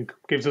well. I think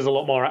gives us a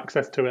lot more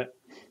access to it.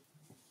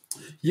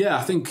 Yeah,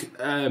 I think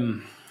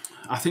when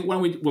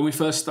they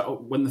first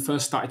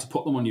started to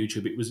put them on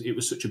YouTube, it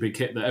was such a big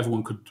hit that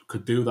everyone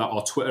could do that,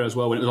 or Twitter as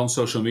well when it was on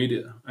social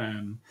media.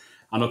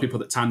 I know people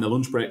that timed their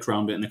lunch breaks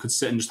around it, and they could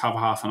sit and just have a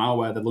half an hour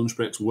where the lunch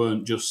breaks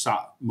weren't just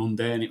sat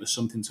mundane. It was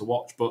something to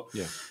watch. But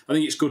yeah, I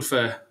think it's good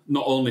for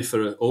not only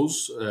for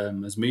us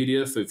as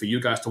media, for you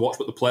guys to watch,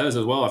 but the players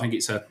as well. I think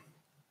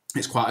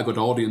it's quite a good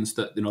audience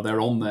that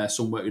they're on there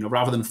somewhere.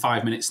 Rather than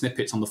 5-minute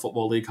snippets on the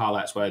Football League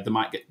highlights where you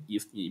might get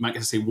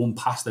to see one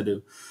pass they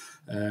do.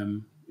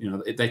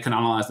 They can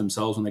analyse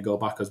themselves when they go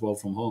back as well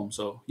from home.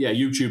 So yeah,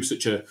 YouTube's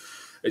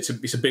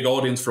it's a big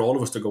audience for all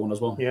of us to go on as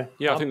well. Yeah.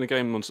 I think the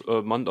game on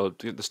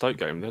Monday, the Stoke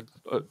game, they had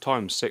at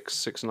times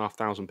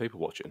 6,500 people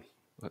watching.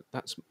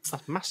 That's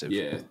massive.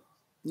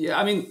 Yeah.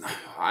 I mean,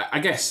 I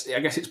guess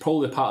it's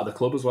probably part of the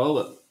club as well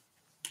that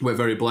we're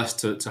very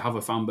blessed to have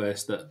a fan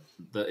base that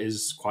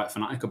is quite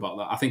fanatic about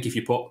that. I think if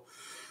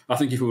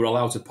we were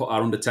allowed to put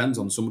our under-10s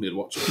on, somebody would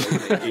watch it.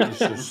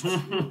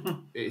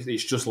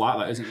 It's just like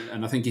that, isn't it?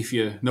 And I think if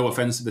no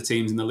offence to the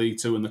teams in the League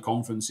Two and the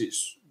Conference,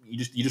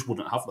 you just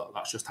wouldn't have that.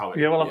 That's just how it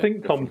is. Yeah, well, I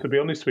think, Tom, to be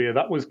honest with you,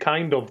 that was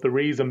kind of the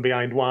reason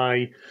behind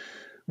why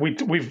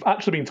we've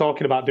actually been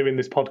talking about doing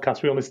this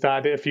podcast. We only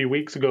started it a few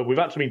weeks ago. We've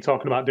actually been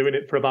talking about doing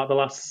it for about the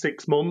last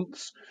 6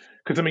 months.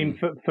 Because, I mean,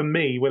 for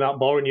me, without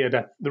boring you to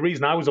death, the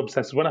reason I was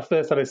obsessed was when I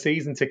first had a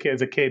season ticket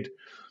as a kid,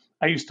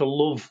 I used to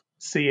love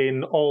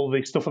seeing all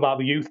the stuff about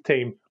the youth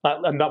team.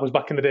 And that was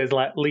back in the days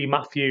like Lee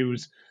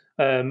Matthews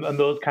and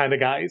those kind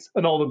of guys,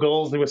 and all the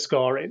goals they were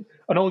scoring.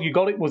 And all you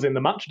got it was in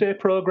the match day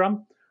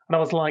programme. And I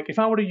was like, if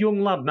I were a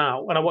young lad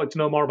now and I wanted to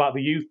know more about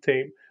the youth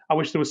team, I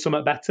wish there was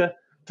something better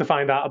to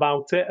find out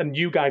about it. And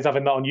you guys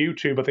having that on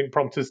YouTube, I think,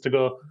 prompted us to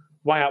go,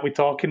 why aren't we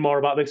talking more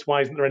about this? Why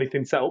isn't there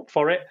anything set up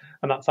for it?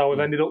 And that's how we've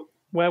ended up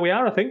where we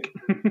are, I think.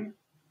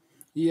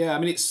 Yeah, I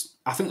mean,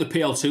 I think the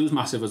PL2 is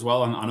massive as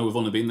well. And I know we've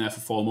only been there for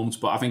 4 months,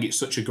 but I think it's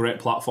such a great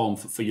platform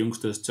for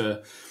youngsters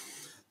to.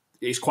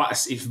 It's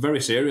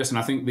very serious, and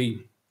I think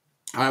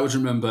I always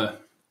remember.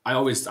 I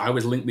always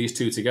link these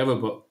two together,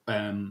 but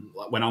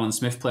when Alan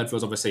Smith played for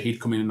us, obviously he'd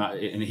come in that,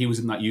 and he was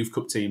in that Youth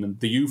Cup team, and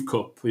the Youth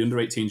Cup, the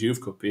Under-18s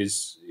Youth Cup,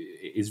 is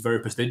very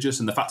prestigious,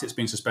 and the fact it's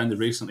been suspended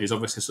recently is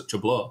obviously such a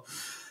blow.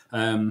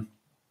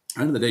 At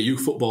the end of the day,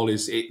 youth football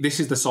this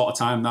is the sort of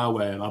time now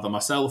where either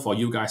myself or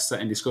you guys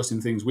sitting discussing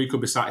things, we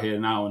could be sat here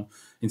now, and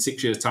in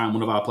 6 years' time,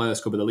 one of our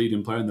players could be the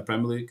leading player in the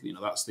Premier League.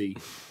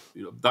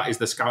 That is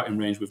the scouting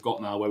range we've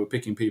got now, where we're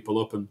picking people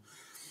up, and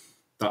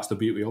that's the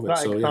beauty of it.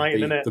 That's exciting,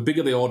 isn't it? The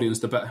bigger the audience,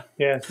 the better.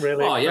 Yeah, it's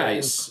really. Oh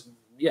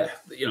yeah,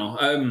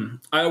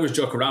 I always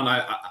joke around.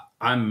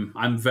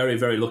 I'm very,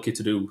 very lucky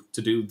to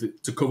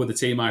cover the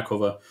team I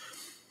cover,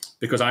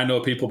 because I know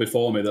people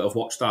before me that have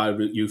watched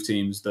our youth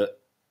teams that,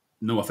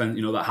 no offense,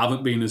 that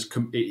haven't been as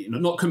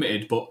not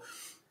committed, but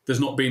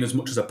there's not been as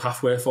much as a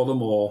pathway for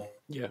them, or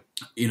they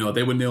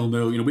were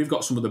 0-0. We've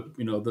got some of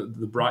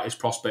the brightest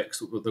prospects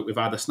that we've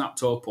either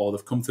snapped up or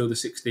they've come through the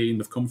 16,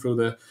 they've come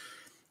through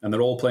and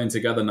they're all playing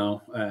together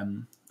now.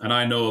 And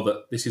I know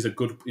that this is a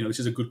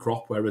good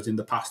crop, whereas in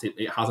the past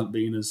it hasn't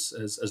been as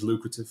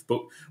lucrative.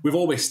 But we've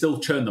always still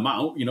churned them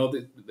out.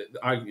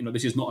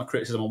 This is not a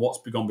criticism on what's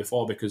gone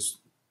before, because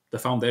the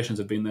foundations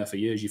have been there for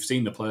years. You've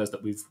seen the players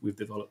that we've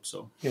developed.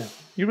 So yeah,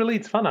 you're a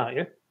Leeds fan, aren't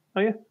you?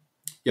 Are you?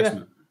 Yes,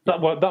 mate.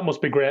 That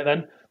must be great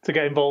then, to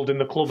get involved in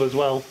the club as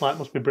well. That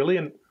must be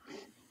brilliant.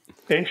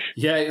 Ish.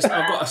 Yeah,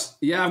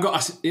 I've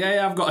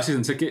got a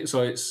season ticket,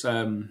 so it's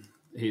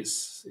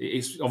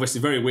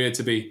obviously very weird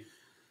to be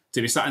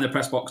sat in the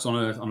press box on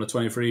a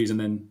 23s and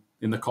then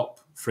in the Cop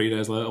 3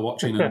 days later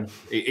watching. And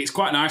it's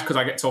quite nice because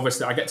I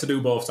get to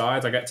do both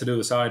sides. I get to do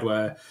the side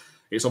where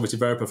it's obviously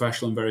very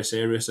professional and very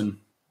serious, and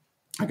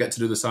I get to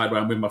do the side where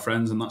I'm with my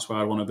friends, and that's where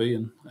I want to be.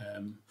 And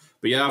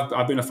but yeah,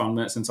 I've been a fan,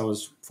 mate, since I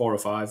was 4 or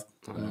 5.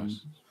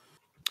 Nice.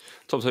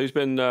 Tom, so who's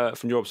been,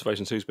 from your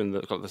observations, who's been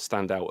the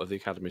standout of the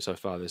academy so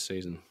far this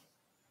season?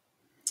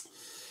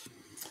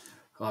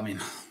 I mean,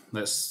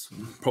 let's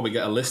probably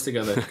get a list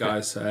together,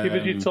 guys. Give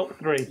us your top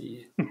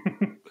 3,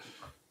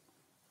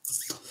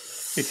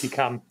 if you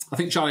can. I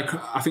think Charlie.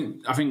 I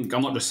think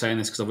I'm not just saying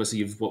this because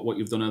obviously what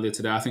you've done earlier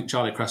today. I think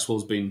Charlie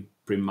Cresswell's been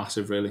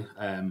massive, really.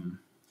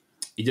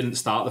 he didn't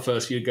start the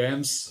first few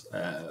games.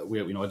 We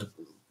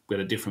had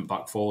a different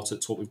back four to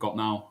what we've got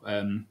now.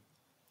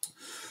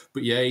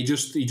 But yeah, he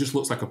just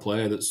looks like a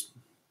player that's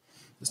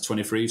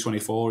 23,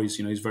 24.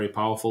 He's very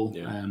powerful,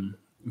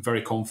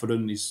 very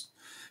confident. He's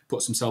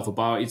puts himself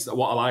about.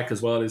 What I like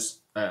as well is,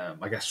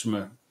 I guess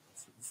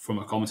from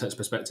a commentator's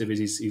perspective,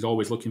 is he's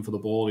always looking for the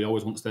ball. He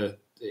always wants to.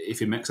 If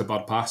he makes a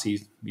bad pass,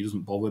 he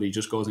doesn't bother. He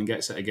just goes and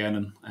gets it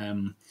again.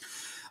 And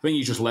I think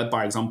he's just led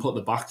by example at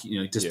the back.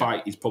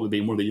 Despite he's probably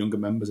being one of the younger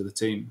members of the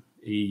team,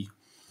 he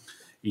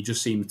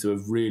just seems to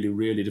have really,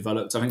 really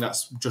developed. I think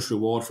that's just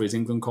reward for his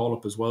England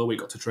call-up as well. We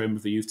got to train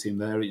with the youth team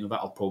there.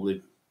 That'll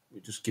probably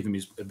just give him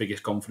his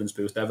biggest confidence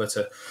boost ever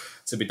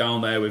to be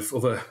down there with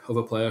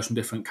other players from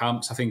different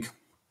camps. I think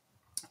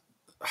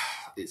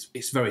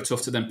it's very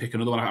tough to then pick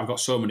another one. I've got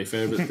so many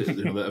favourites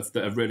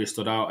that have really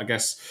stood out. I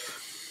guess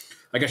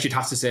you'd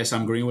have to say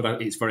Sam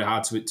Greenwood. It's very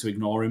hard to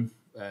ignore him.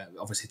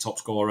 Obviously, top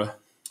scorer.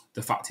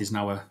 The fact he's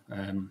now a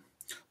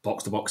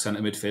box-to-box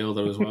centre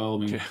midfielder as well. I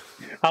mean,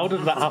 how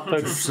did that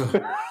happen?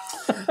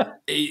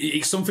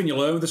 It's something you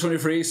learn with the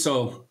 23s.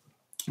 So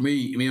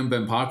me and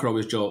Ben Parker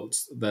always joked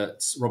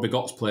that Robbie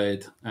Gotts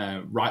played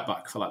right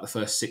back for like the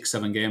first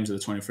 6-7 games of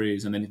the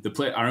 23s, and then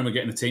I remember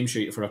getting the team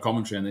sheet for a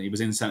commentary, and then he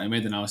was in centre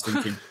mid, and I was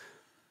thinking,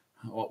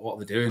 what are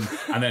they doing?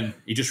 And then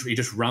he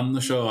just ran the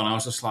show, and I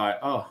was just like,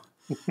 oh.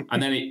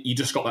 And then you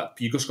just got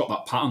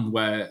that pattern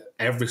where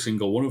every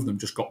single one of them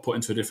just got put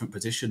into a different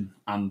position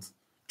and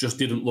just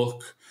didn't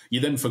look. You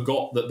then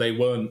forgot that they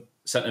weren't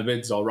centre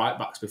mids or right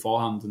backs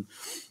beforehand. And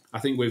I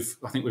think with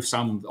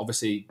Sam,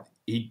 obviously,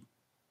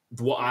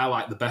 what I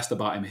like the best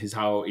about him is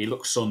how he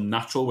looks so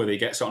natural, whether he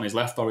gets it on his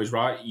left or his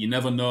right. You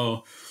never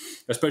know,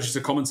 especially as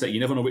a commentator, you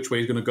never know which way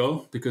he's going to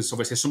go, because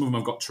obviously some of them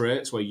have got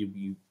traits where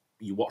you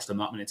watch them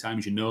that many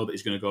times, you know that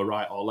he's going to go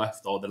right or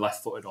left, or the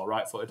left-footed or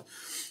right-footed.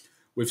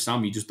 With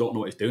Sam, you just don't know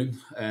what he's doing.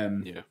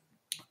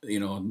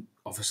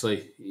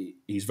 Obviously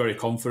he's very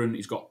confident.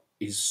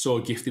 He's so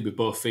gifted with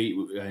both feet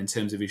in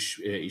terms of his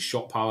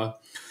shot power.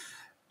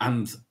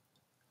 And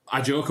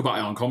I joke about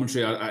it on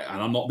commentary,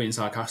 and I'm not being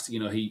sarcastic.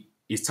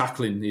 His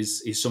tackling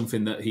is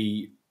something that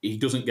he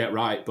doesn't get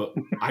right, but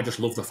I just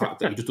love the fact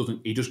that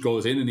he just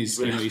goes in, and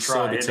he's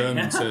so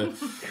determined to.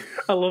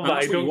 I love that.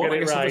 I don't get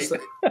it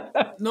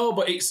right. No,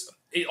 but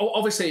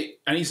obviously,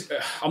 and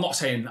I'm not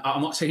saying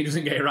he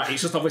doesn't get it right.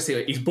 It's just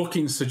obviously his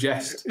bookings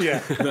suggest.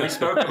 Yeah, we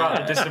spoke about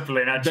the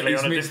discipline actually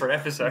on a different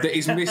episode. That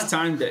he's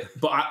mistimed it,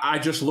 but I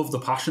just love the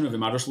passion of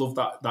him. I just love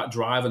that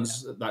drive and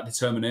that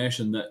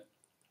determination that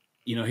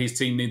his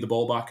team need the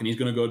ball back, and he's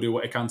going to go do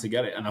what he can to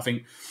get it. And I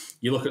think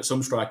you look at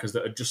some strikers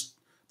that are just.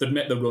 They'd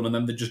make the run and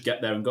then they'd just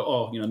get there and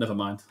go, never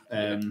mind.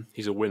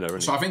 He's a winner, isn't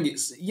he? So I think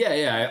it's,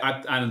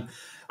 and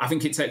I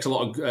think it takes a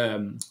lot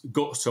of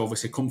guts to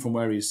obviously come from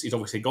where he's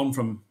obviously gone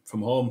from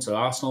home to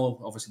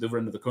Arsenal, obviously the other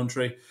end of the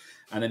country,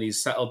 and then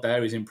he's settled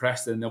there, he's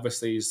impressed, and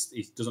obviously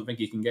he doesn't think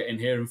he can get in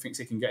here and thinks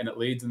he can get in at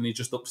Leeds, and he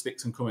just up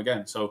sticks and come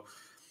again. So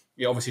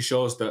it obviously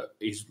shows that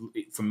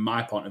from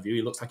my point of view,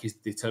 he looks like he's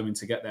determined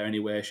to get there any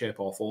way, shape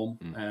or form.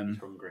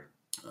 Hungry.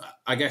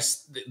 I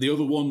guess the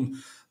other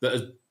one that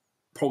has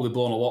probably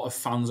blown a lot of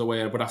fans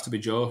away would have to be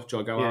Joe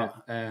Gowart.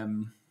 Yeah.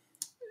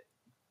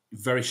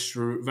 Very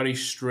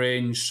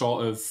strange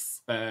sort of,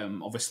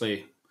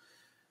 obviously,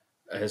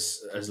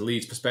 as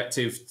Leeds'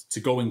 perspective, to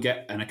go and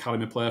get an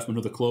academy player from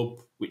another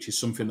club, which is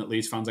something that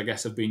Leeds fans, I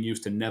guess, have been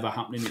used to never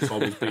happening. It's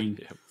always been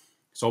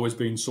it's always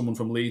been someone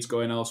from Leeds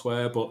going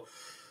elsewhere. But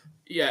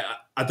yeah,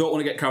 I don't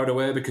want to get carried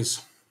away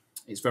because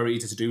it's very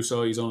easy to do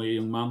so. He's only a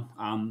young man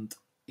and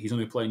he's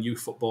only playing youth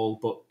football,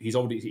 but he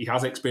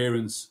has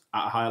experience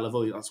at a higher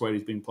level. That's where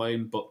he's been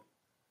playing. But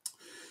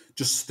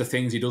just the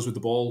things he does with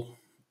the ball,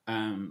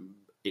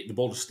 the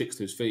ball just sticks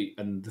to his feet,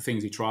 and the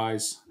things he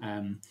tries.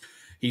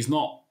 He's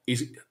not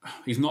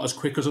as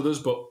quick as others,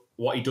 but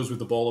what he does with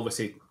the ball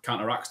obviously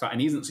counteracts that.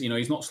 And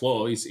he's not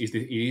slow. He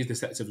is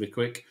deceptively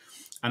quick.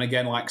 And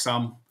again, like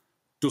Sam,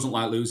 doesn't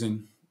like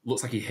losing.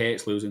 Looks like he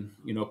hates losing.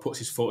 Puts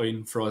his foot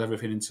in, throws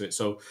everything into it.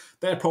 So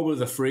they're probably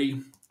the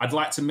three. I'd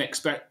like to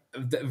expect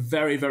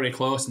very, very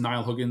close.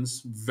 Niall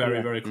Huggins,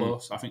 very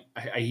close. I think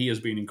he has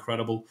been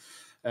incredible.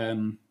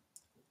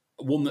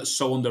 One that's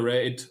so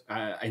underrated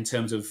in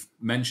terms of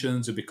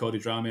mentions would be Cody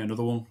Drameh,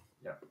 another one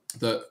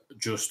that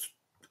just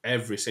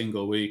every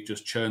single week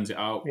just churns it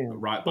out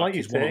right back. Like you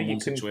his say, one-on-one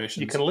situations.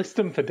 You can list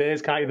them for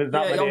days, can't you? There's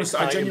that many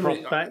honestly, exciting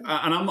prospects.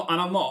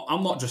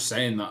 I'm not just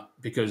saying that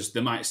because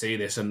they might see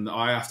this and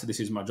this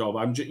is my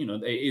job.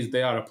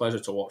 They are a pleasure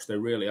to watch. They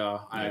really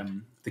are.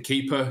 The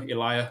keeper,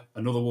 Elijah,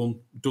 another one,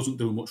 doesn't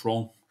do much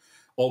wrong.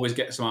 Always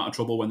gets them out of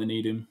trouble when they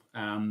need him.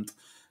 And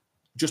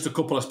just a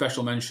couple of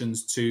special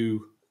mentions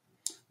to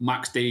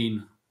Max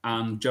Dean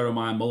and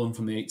Jeremiah Mullen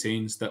from the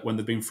 18s, that when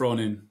they've been thrown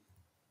in,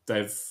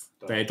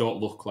 they don't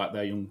look like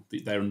they're young.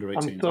 They're under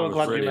 18. I'm so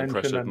glad really you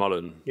impressed with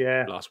Mullen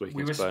last week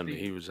against Burnley.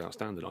 He was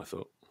outstanding, I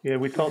thought. Yeah,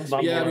 we talked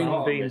about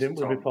Dean, didn't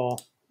we, before?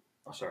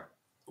 Oh, sorry.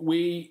 I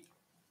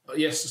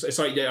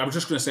was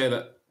just going to say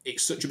that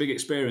it's such a big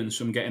experience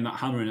from getting that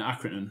hammering at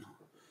Accrington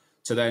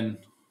to then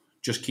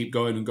just keep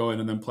going and going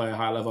and then play a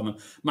high level. And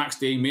Max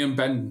Dean, me and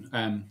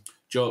Ben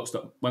jokes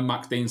that when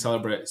Max Dean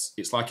celebrates,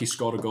 it's like he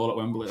scored a goal at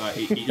Wembley. Like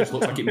it just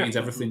looks like it means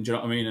everything. Do you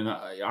know what I mean? And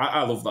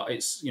I love that.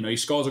 It's he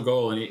scores a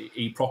goal and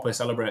he properly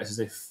celebrates as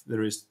if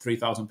there is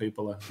 3,000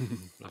 people there.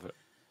 Love it.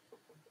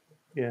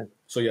 Yeah.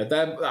 So yeah,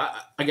 they're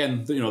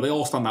again, they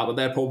all stand out, but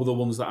they're probably the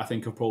ones that I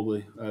think have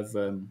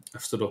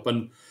stood up.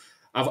 And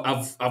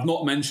I've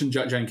not mentioned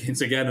Jack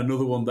Jenkins again.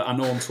 Another one that I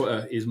know on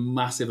Twitter is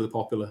massively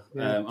popular,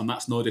 and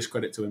that's no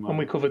discredit to him. And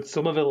we covered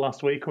Somerville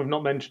last week, and we've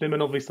not mentioned him.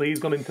 And obviously, he's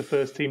gone into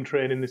first team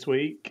training this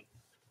week.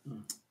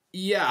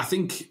 Yeah, I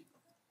think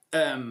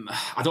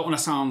I don't want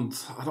to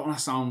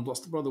sound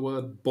what's the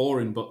word,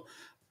 boring, but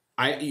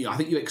I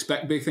think you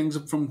expect big things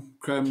from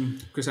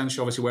Crescencio,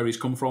 obviously where he's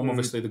come from.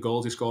 Obviously the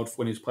goals he scored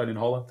when he was playing in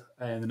Holland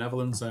and the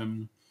Netherlands.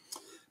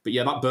 But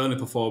yeah, that Burnley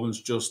performance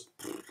just,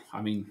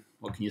 I mean,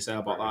 what can you say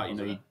about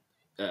that?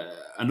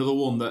 Another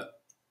one that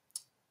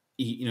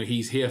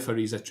he's here for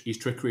his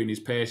trickery and his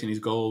pace and his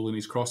goal and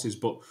his crosses,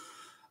 but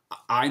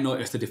I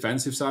noticed the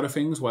defensive side of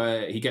things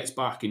where he gets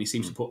back and he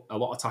seems to put a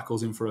lot of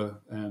tackles in for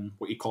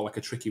what you call like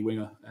a tricky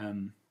winger.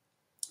 And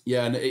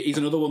he's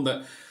another one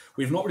that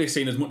we've not really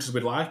seen as much as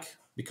we'd like,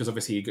 because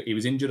obviously he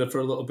was injured for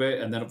a little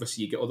bit, and then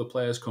obviously you get other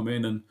players come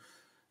in, and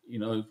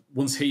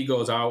once he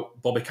goes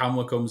out, Bobby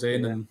Camler comes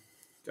in, and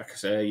like I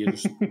say, you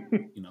just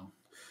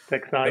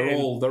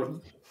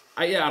exciting.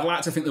 I'd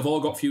like to think they've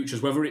all got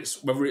futures, whether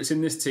it's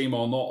in this team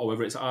or not, or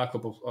whether it's at our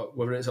club, or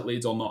whether it's at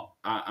Leeds or not.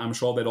 I'm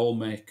sure they'd all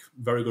make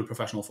very good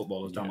professional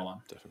footballers down the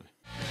line. Definitely.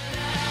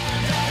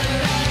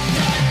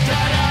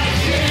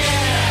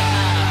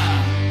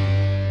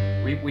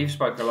 We've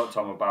spoken a lot,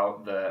 Tom,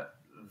 about the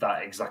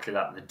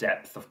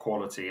depth of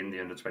quality in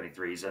the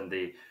under-23s and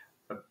the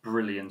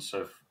brilliance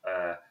of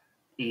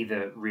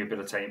either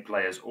rehabilitating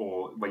players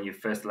or when your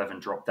first 11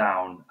 drop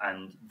down,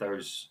 and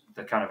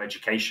the kind of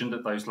education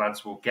that those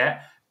lads will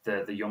get,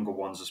 the younger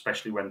ones,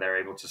 especially when they're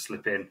able to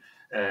slip in.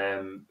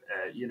 Earlier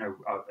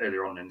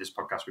on in this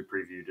podcast, we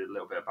previewed a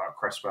little bit about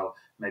Cresswell,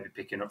 maybe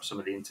picking up some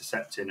of the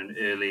intercepting and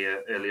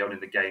early on in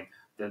the game,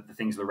 the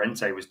things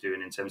Llorente was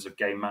doing in terms of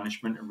game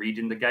management and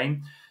reading the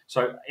game.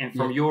 So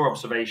from your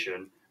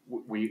observation,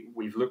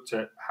 we've looked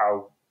at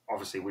how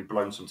obviously we've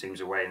blown some teams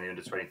away in the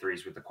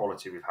under-23s with the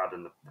quality we've had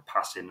and the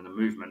passing and the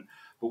movement.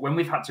 But when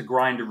we've had to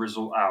grind a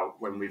result out,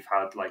 when we've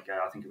had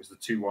I think it was the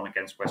 2-1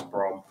 against West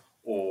Brom,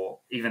 or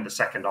even the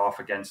second half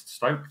against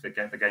Stoke, the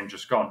game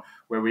just gone,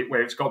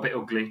 where it's got a bit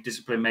ugly,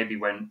 discipline maybe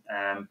went,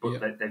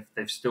 but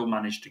they've still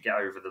managed to get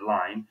over the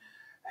line.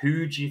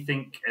 Who do you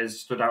think has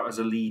stood out as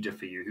a leader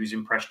for you? Who's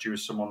impressed you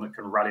as someone that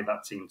can rally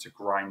that team to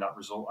grind that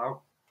result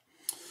out?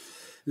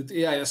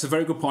 Yeah, that's a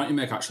very good point you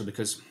make, actually,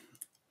 because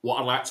what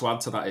I'd like to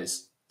add to that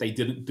is they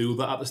didn't do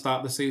that at the start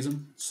of the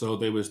season. So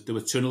they were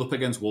 2-0 up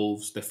against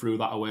Wolves. They threw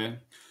that away.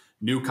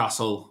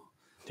 Newcastle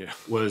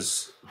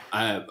was,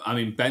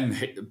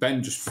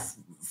 Ben just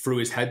threw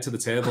his head to the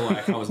table.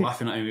 Like, I was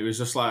laughing at him. It was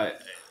just like,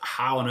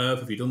 how on earth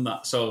have you done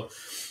that? So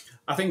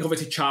I think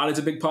obviously Charlie's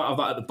a big part of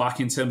that at the back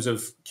in terms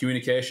of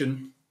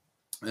communication.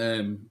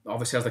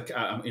 Obviously has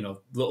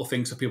little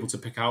things for people to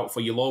pick out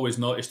for. You'll always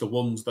notice the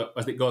ones that,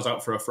 as it goes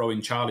out for a throw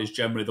in, Charlie's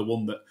generally the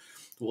one that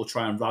will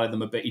try and rally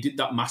them a bit. He did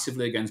that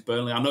massively against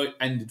Burnley. I know it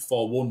ended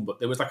 4-1, but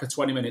there was like a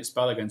 20-minute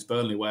spell against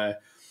Burnley where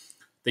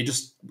they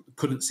just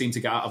couldn't seem to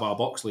get out of our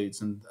box,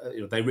 Leeds, and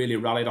they really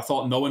rallied. I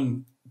thought no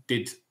one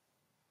did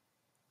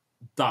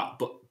that,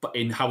 but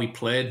in how he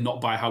played,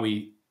 not by how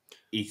he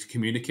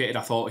communicated.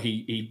 I thought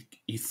he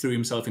threw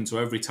himself into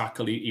every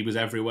tackle. He was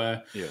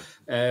everywhere. Yeah.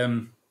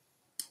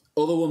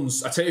 Other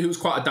ones, I tell you, who's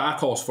quite a dark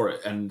horse for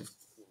it, and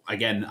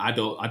again, I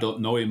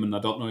don't know him, and I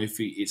don't know if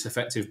it's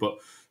effective, but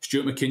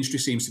Stuart McKinstry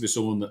seems to be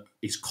someone that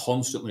is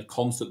constantly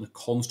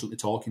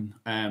talking.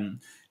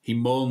 He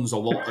moans a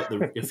lot at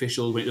the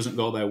officials when it doesn't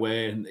go their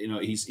way, and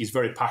he's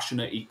very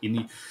passionate.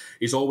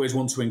 He's always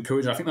one to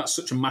encourage. I think that's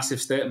such a massive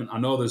statement. I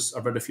know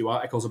I've read a few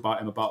articles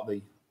about him, about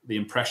the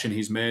impression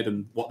he's made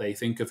and what they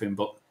think of him,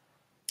 but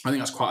I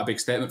think that's quite a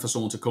big statement for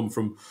someone to come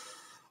from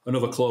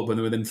another club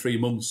and within 3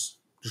 months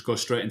just go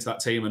straight into that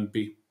team and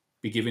be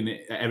giving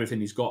it everything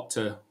he's got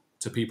to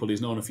people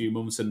he's known a few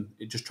months and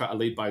just try to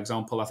lead by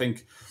example. I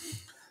think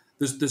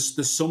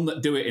there's some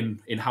that do it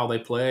in how they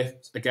play.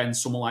 Again,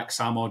 someone like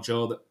Sam or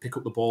Joe that pick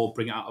up the ball,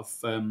 bring it out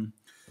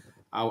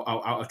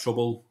of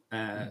trouble.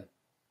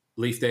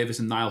 Leif Davis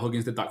and Niall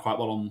Huggins did that quite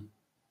well on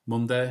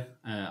Monday.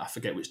 I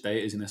forget which day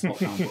it is in this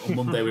lockdown, but on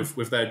Monday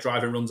with their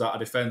driving runs out of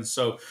defence.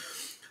 So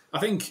I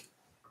think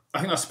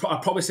I'd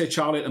probably say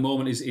Charlie at the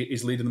moment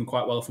is leading them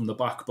quite well from the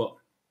back, but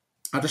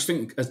I just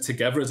think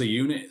together as a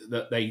unit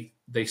that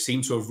they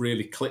seem to have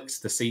really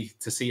clicked to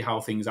see how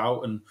things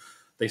out, and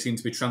they seem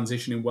to be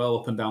transitioning well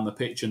up and down the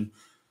pitch, and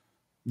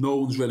no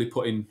one's really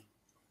putting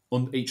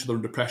each other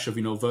under pressure.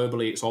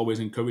 Verbally, it's always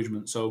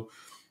encouragement. So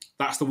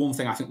that's the one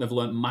thing I think they've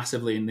learned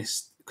massively in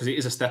this, because it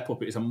is a step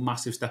up. It is a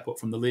massive step up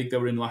from the league they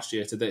were in last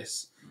year to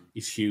this.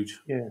 It's huge.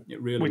 Yeah, it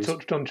really is. We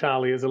touched on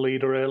Charlie as a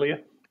leader earlier,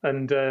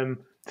 and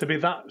to be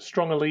that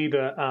strong a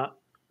leader at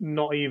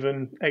not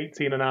even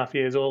 18 and a half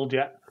years old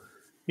yet,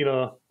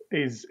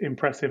 is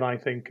impressive, I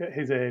think, at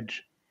his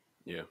age.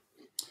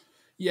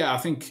 Yeah, I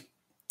think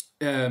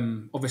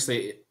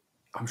obviously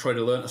I'm sure he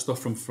learnt stuff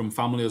from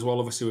family as well,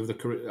 obviously with the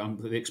career,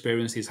 the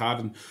experience he's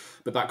had,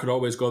 but that could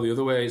always go the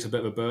other way. It's a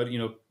bit of a bird,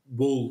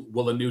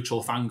 Will a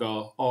neutral fan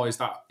go, oh, is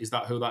that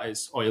who that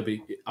is? Oh,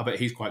 I bet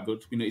he's quite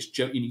good. It's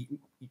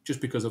just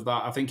because of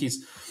that. I think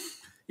he's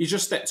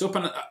just stepped up,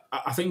 and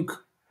I think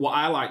what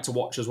I like to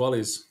watch as well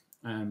is,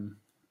 and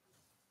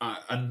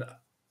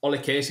Ollie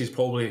Casey is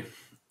probably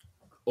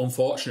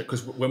unfortunate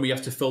because when we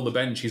have to fill the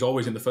bench, he's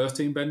always in the first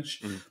team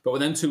bench. But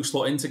when them two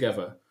slot in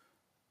together,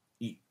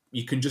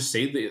 you can just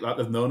see that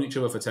they've known each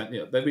other for 10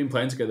 years. They've been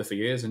playing together for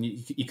years, and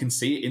you can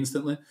see it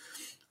instantly.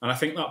 And I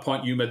think that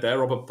point you made there,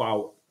 Rob,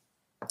 about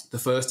the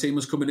first team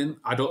was coming in,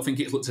 I don't think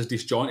it looked as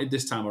disjointed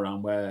this time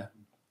around where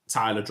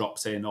Tyler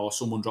drops in or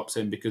someone drops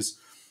in, because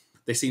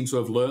they seem to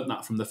have learnt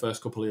that from the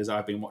first couple of years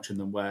I've been watching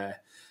them,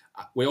 where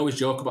we always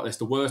joke about this.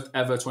 The worst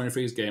ever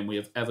 23s game we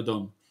have ever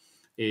done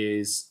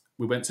is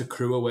we went to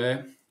Crewe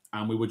away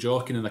and we were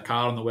joking in the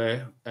car on the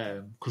way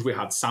because we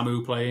had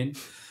Samu playing.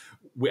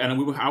 I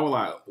were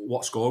like,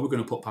 what score are we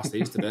going to put past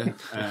these today?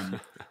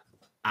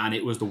 And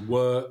it was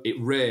it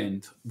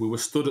rained. We were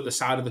stood at the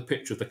side of the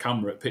pitch with the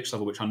camera at pitch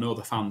level, which I know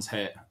the fans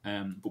hate,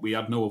 but we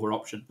had no other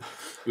option.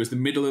 It was the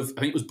middle of,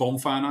 I think it was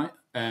bonfire night.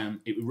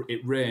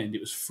 It rained,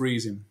 it was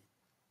freezing.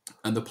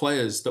 And the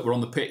players that were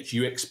on the pitch,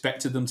 you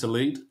expected them to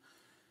lead,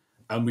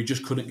 and we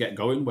just couldn't get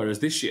going. Whereas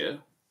this year,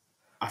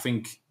 I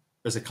think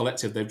as a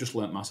collective, they've just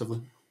learnt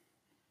massively.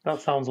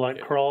 That sounds like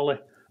Crawley.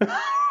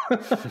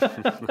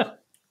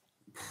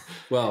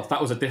 Well,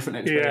 that was a different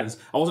experience.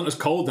 Yeah. I wasn't as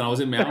cold when I was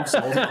in my house.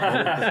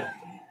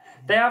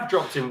 They have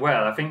dropped in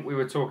well. I think we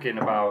were talking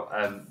about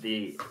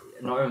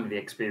not only the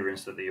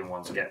experience that the young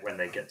ones get when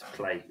they get to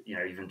play,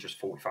 even just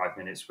 45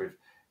 minutes with,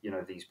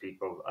 these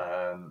people,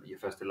 your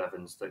first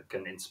 11s that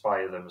can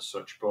inspire them as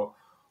such, but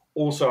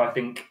also I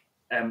think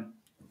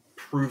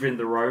proving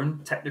their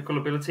own technical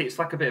ability. It's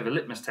like a bit of a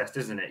litmus test,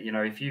 isn't it?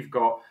 If you've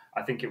got,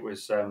 I think it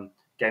was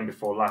game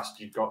before last,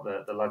 you've got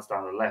the lads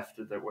down the left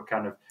that were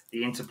kind of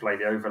the interplay,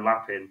 the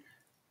overlapping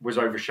was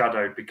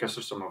overshadowed because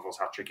of some of us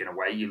hat-tricking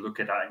away. You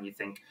look at that and you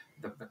think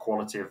the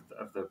quality of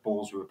the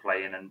balls we were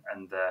playing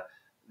and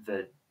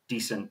the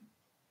decent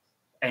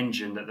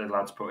engine that the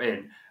lads put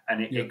in,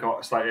 and it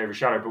got slightly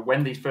overshadowed. But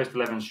when these first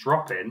 11s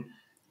drop in,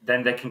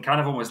 then they can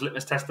kind of almost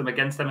litmus test them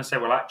against them and say,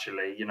 well,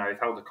 actually, if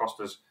Helder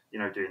Costa's,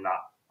 doing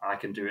that, I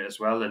can do it as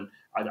well. And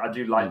I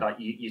do like that.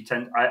 You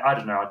tend, I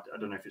don't know, I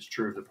don't know if it's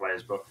true of the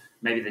players, but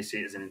maybe they see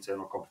it as an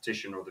internal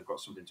competition or they've got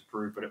something to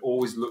prove, but it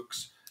always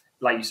looks,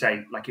 like you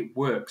say, like it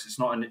works. It's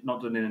not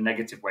done in a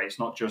negative way. It's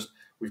not just,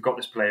 we've got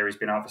this player, he's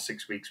been out for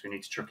 6 weeks, we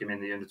need to chuck him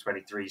in the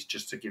under-23s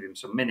just to give him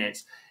some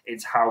minutes.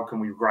 It's how can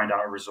we grind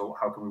out a result?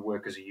 How can we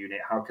work as a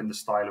unit? How can the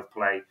style of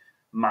play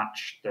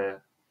match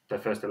the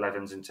first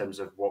 11s in terms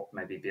of what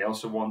maybe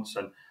Bielsa wants?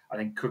 And I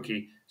think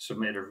Cookie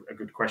submitted a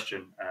good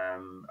question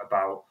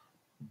about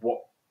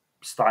what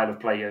style of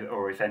play,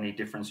 or if any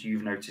difference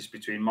you've noticed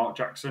between Mark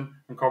Jackson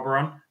and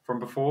Corberan from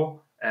before.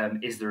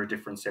 Is there a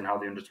difference in how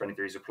the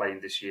under-23s are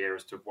playing this year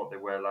as to what they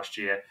were last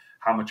year?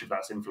 How much of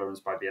that's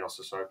influenced by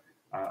Bielsa? So,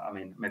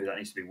 maybe that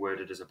needs to be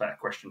worded as a better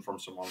question from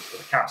someone for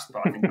the cast,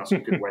 but I think that's a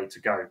good way to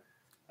go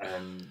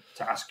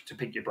to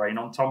pick your brain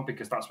on, Tom,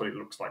 because that's what it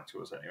looks like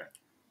to us anyway.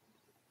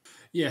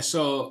 Yeah,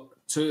 so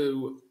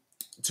to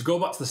go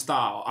back to the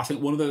start, I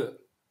think one of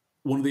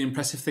the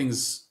impressive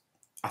things,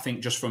 I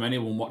think, just from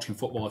anyone watching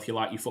football, if you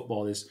like your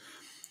football, is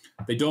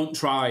they don't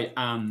try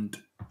and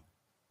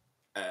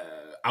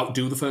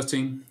outdo the first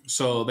team.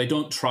 So they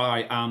don't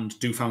try and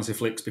do fancy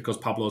flicks because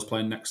Pablo's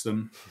playing next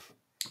to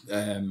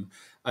them.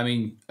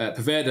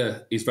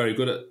 Poveda is very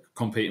good at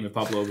competing with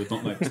Pablo with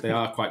nutmegs. They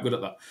are quite good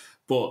at that.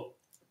 But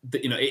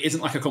it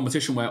isn't like a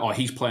competition where,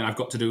 he's playing, I've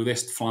got to do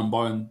this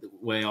flamboyant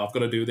way, I've got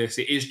to do this.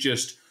 It is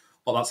just,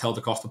 that's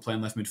Helder Costa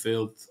playing left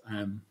midfield.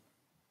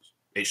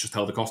 It's just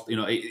Helder Costa.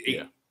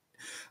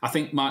 I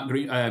think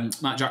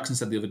Matt Jackson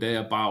said the other day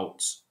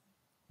about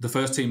the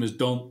first teamers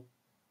don't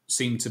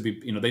seem to be,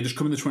 they just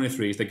come in the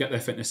 23s, they get their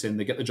fitness in,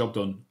 they get the job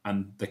done,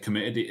 and they're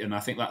committed. And I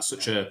think that's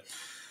such a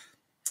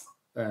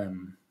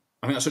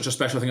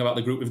special thing about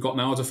the group we've got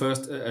now as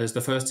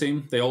the first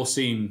team. They all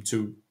seem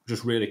to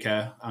just really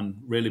care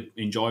and really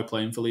enjoy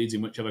playing for Leeds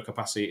in whichever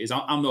capacity it is.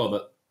 I know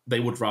that they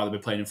would rather be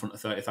playing in front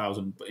of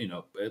 30,000,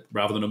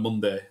 rather than a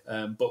Monday.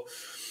 But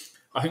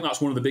I think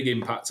that's one of the big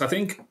impacts. I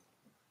think,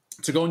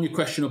 to go on your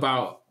question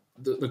about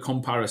the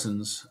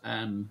comparisons,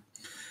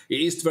 it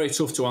is very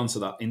tough to answer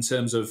that in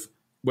terms of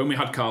when we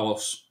had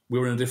Carlos, we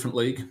were in a different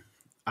league,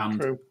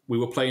 and we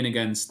were playing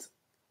against,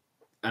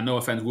 and no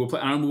offence, we were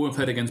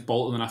playing against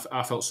Bolton, and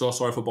I felt so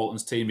sorry for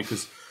Bolton's team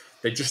because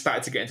they just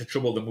started to get into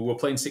trouble. Then we were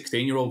playing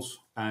 16-year-olds,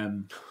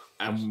 and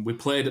we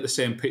played at the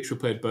same pitch we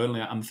played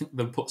Burnley at, and I think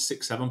they've put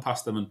 6-7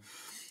 past them, and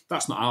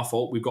that's not our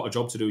fault. We've got a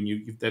job to do,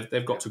 and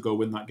they've got to go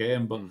win that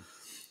game. But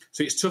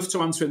so it's tough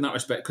to answer in that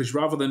respect, because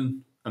rather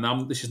than,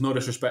 and this is no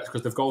disrespect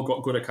because they've all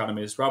got good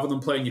academies, rather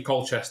than playing your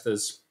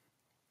Colchesters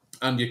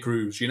and your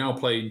Crews, you're now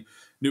playing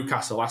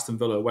Newcastle, Aston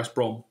Villa, West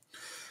Brom.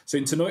 So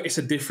to notice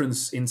a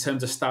difference in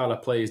terms of style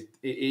of play, it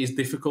is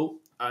difficult.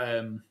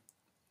 I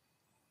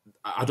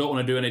don't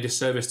want to do any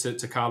disservice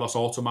to Carlos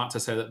or to Matt to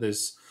say that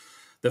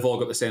they've all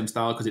got the same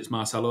style because it's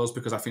Marcelo's,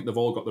 because I think they've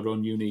all got their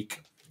own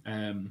unique,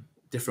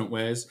 different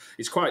ways.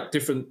 It's quite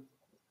different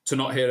to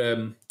not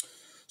hear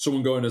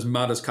someone going as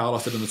mad as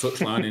Carlos did on the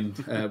touchline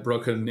in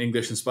broken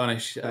English and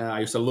Spanish. I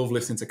used to love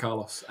listening to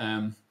Carlos.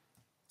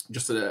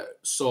 Just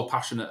so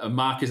passionate. And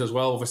Mark is as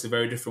well, obviously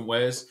very different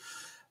ways.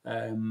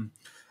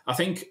 I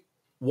think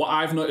what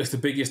I've noticed the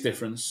biggest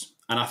difference,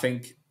 and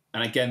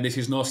again, this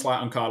is no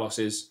slight on Carlos,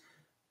 is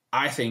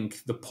I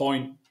think the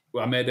point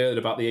I made earlier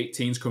about the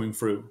 18s coming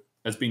through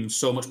has been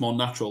so much more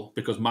natural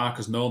because Mark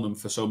has known them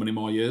for so many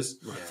more years.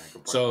 Yeah,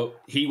 so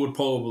he would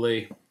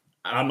probably,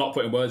 and I'm not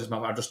putting words in his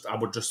mouth, I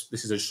would just,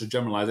 this is just a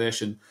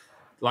generalisation,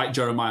 like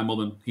Jeremiah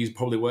Mullen, he's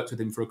probably worked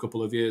with him for a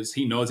couple of years.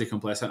 He knows he can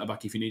play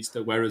centre-back if he needs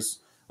to, whereas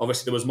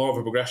obviously there was more of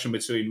a progression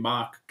between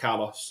Mark,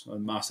 Carlos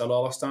and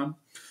Marcelo last time.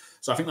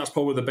 So I think that's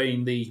probably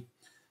been the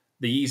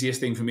easiest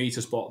thing for me to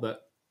spot,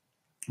 that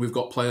we've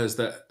got players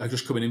that are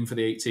just coming in for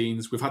the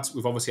 18s.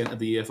 We've obviously entered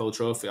the EFL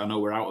trophy. I know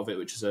we're out of it,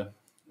 which is a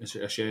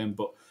shame,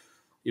 but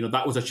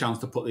that was a chance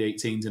to put the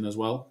 18s in as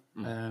well.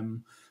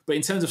 But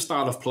in terms of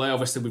style of play,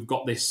 obviously we've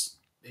got this.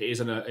 It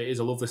is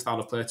a lovely style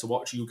of play to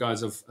watch. You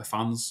guys are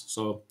fans,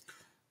 so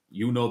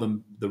you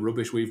know the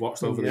rubbish we've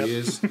watched over the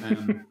years.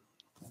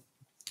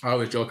 I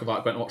always joke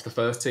about going to watch the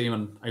first team,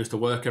 and I used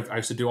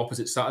to do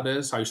opposite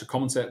Saturdays. I used to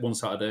commentate one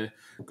Saturday,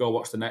 go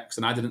watch the next,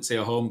 and I didn't see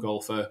a home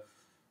goal for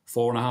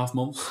 4.5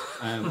 months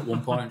at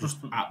one point, just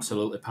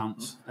absolutely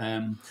pants.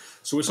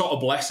 So we're sort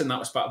of blessed in that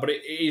respect, but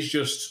it is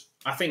just,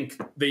 I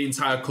think the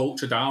entire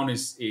culture down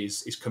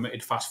is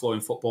committed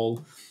fast-flowing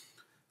football,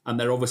 and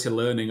they're obviously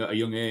learning at a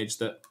young age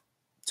that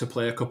to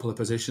play a couple of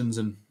positions,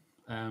 and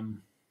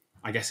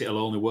I guess it'll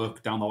only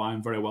work down the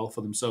line very well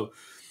for them. So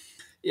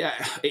yeah,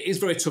 it is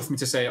very tough for me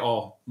to say,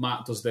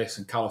 Matt does this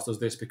and Carlos does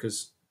this,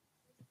 because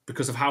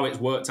of how it's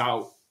worked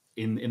out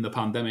in the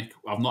pandemic.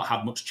 I've not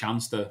had much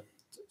chance to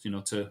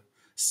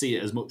see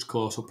it as much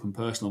close up and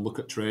personal, look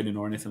at training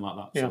or anything like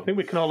that. Yeah, so I think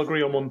we can all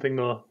agree on one thing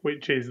though,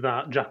 which is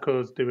that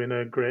Jacko's doing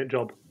a great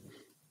job.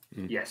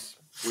 Yes,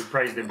 we've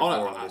praised him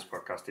before on this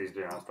podcast. He's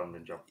doing an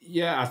outstanding job.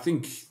 Yeah, I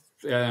think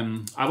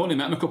I've only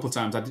met him a couple of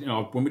times.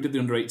 When we did the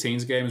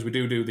under-18s games, we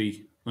do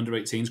the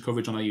under-18s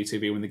coverage on our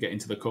UTV when they get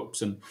into the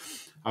cups, and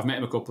I've met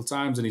him a couple of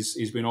times, and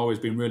he's always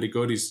been really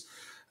good. He's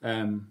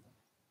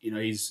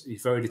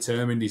he's very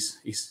determined.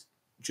 He's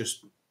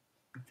just,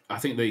 I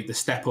think the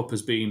step up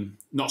has been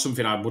not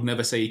something I would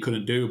never say he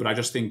couldn't do, but I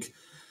just think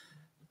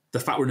the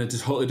fact we're in a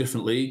totally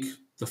different league,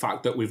 the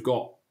fact that we've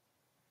got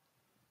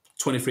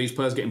 23s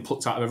players getting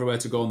plucked out of everywhere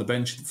to go on the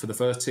bench for the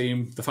first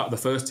team, the fact the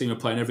first team are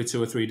playing every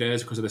 2 or 3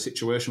 days because of the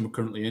situation we're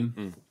currently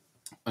in,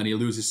 and he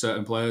loses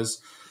certain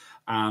players.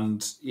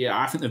 And yeah,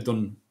 I think they've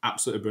done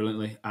absolutely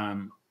brilliantly.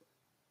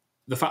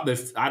 The fact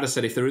I'd have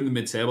said if they're in the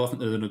mid-table, I think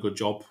they're doing a good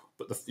job.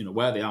 But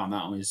where they are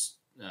now is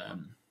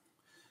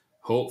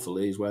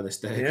hopefully is where they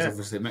stay. Because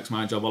obviously it makes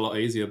my job a lot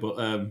easier. But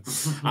and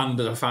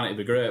I find it'd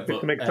be great. But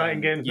some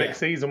exciting games next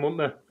season, won't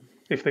there?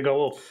 If they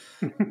go up.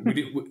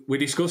 we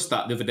discussed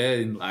that the other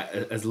day in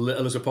as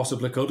little as I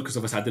possibly could, because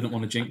obviously I didn't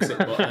want to jinx it.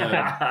 But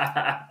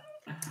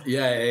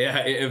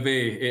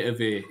it'd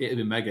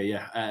be mega.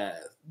 Yeah,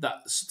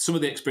 that's some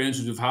of the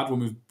experiences we've had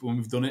when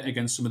we've done it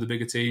against some of the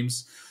bigger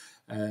teams.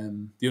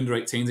 The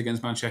under-18s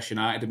against Manchester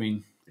United. I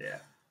mean,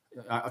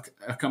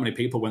 how many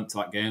people went to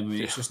that game? I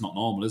mean, it's just not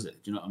normal, is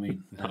it? Do you know what I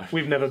mean?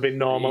 We've never been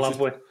normal, have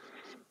we?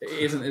 It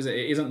isn't, is it?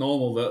 It isn't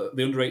normal that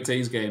the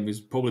under-18s game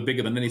is probably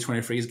bigger than any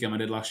 23s game I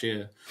did last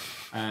year.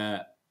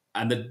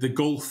 And the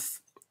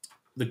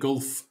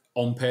gulf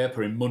on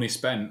paper in money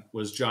spent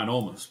was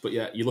ginormous. But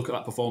yeah, you look at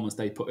that performance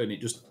they put in,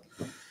 it just,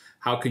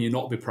 how can you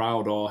not be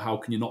proud, or how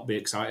can you not be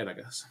excited, I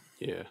guess?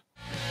 Yeah.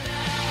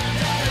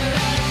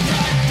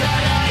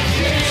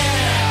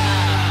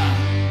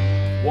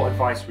 What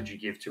advice would you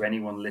give to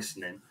anyone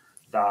listening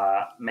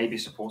that maybe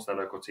supports their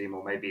local team,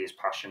 or maybe is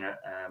passionate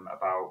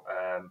about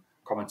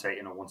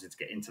commentating or wanting to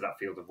get into that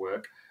field of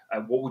work?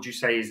 What would you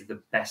say is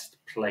the best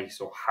place,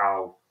 or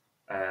how,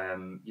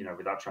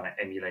 without trying to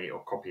emulate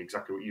or copy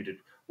exactly what you did,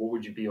 what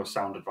would be your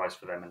sound advice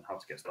for them and how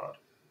to get started?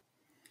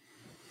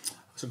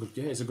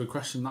 It's a good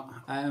question. That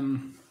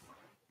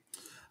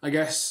I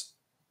guess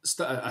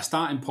a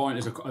starting point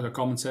as a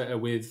commentator,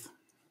 with,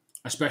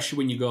 especially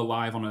when you go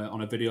live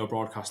on a video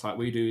broadcast like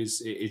we do,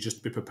 is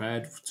just be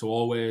prepared to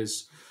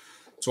always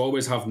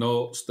have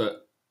notes.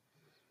 That,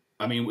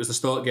 I mean, it was the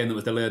Stoke game that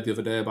was delayed the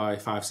other day by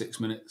 5-6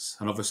 minutes,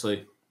 and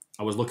obviously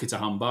I was lucky to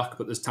hand back.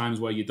 But there's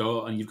times where you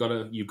don't, and you've got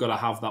to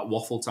have that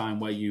waffle time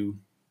where you.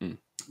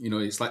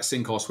 It's like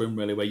sink or swim,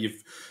 really, where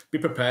you've be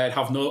prepared,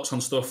 have notes on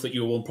stuff that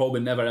you will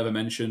probably never ever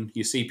mention.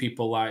 You see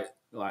people like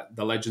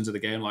the legends of the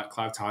game, like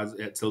Clive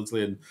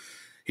Tildesley, and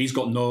he's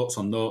got notes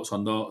on notes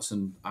on notes,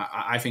 and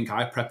I think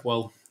I prep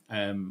well.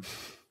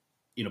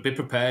 Be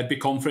prepared, be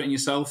confident in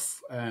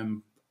yourself.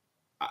 I'm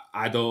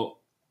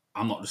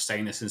not just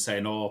saying this and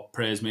saying,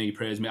 praise me.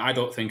 I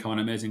don't think I'm an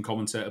amazing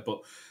commentator,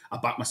 but I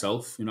back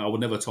myself. I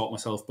would never talk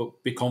myself,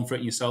 but be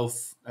confident in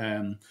yourself,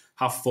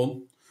 have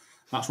fun.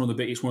 That's one of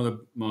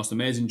the most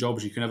amazing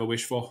jobs you can ever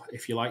wish for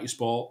if you like your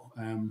sport.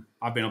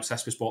 I've been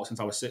obsessed with sport since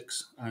I was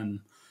 6, and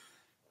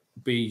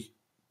be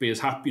as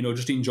happy,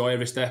 just enjoy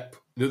every step.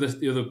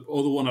 The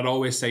other one I'd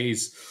always say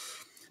is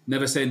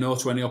never say no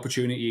to any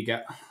opportunity you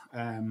get.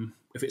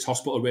 If it's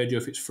hospital radio,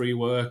 if it's free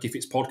work, if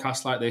it's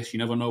podcasts like this, you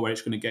never know where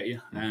it's going to get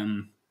you.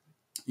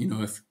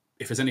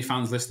 If there's any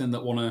fans listening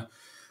that want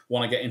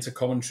to get into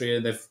commentary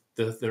and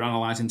they're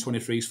analysing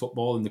 23s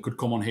football, and they could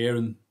come on here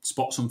and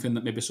spot something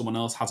that maybe someone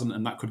else hasn't,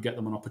 and that could get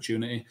them an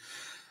opportunity.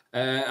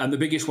 And the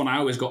biggest one I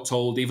always got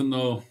told, even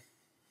though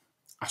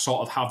I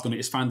sort of have done it,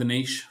 is find a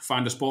niche,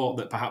 find a sport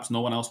that perhaps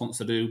no one else wants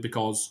to do,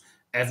 because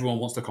everyone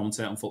wants to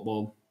commentate on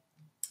football.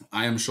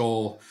 I am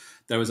sure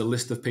there is a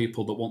list of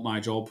people that want my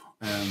job,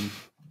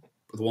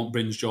 that want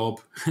Bryn's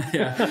job.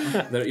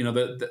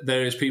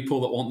 There is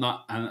people that want that,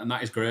 and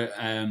that is great.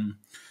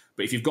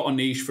 But if you've got a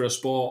niche for a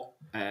sport,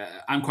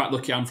 I'm quite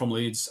lucky. I'm from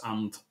Leeds,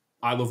 and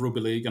I love rugby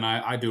league, and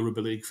I do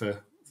rugby league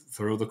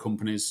for other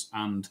companies.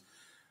 And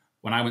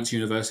when I went to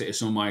university,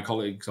 some of my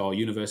colleagues or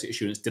university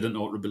students didn't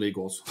know what rugby league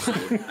was.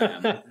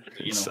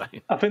 So,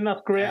 I think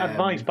that's great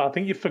advice, but I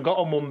think you've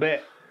forgotten one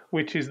bit,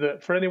 which is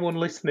that for anyone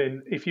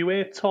listening, if you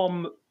hear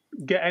Tom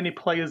get any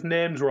players'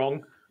 names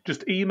wrong,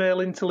 just email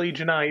into Leeds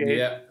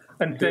United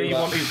and say you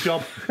want his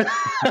job.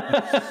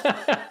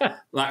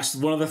 That's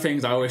one of the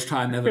things I always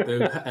try and never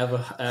do,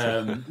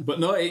 ever. But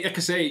no, like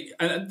I say,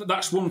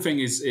 that's one thing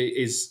is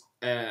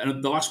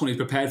and the last one is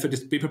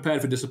be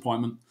prepared for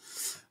disappointment.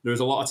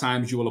 There's a lot of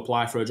times you will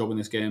apply for a job in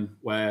this game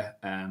where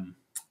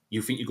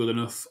you think you're good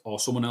enough, or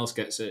someone else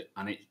gets it,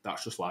 and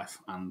that's just life.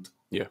 And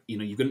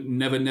you can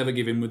never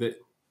give in with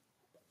it.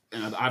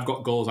 I've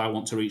got goals I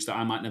want to reach that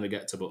I might never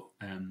get to, but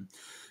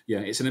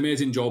it's an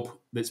amazing job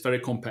that's very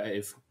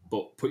competitive.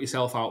 But put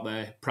yourself out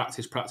there,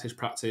 practice.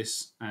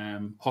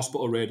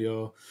 Hospital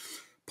radio,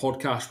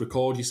 podcast,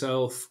 record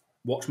yourself,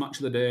 watch Match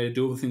of the Day,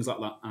 do other things like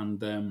that,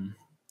 and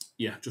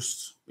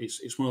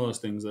it's one of those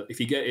things that if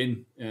you get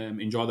in,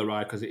 enjoy the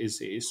ride, because it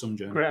is some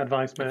journey. Great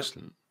advice, mate.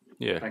 Excellent.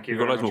 Yeah, Thank you.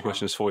 We've got loads more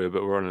questions for you,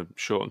 but we're on a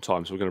short on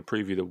time, so we're going to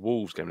preview the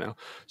Wolves game now.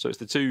 So it's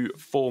the 2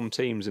 form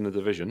teams in the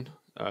division.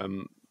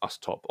 Us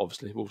top,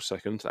 obviously. Wolves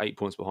second, 8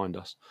 points behind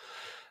us.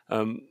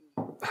 How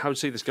do you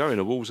see this going?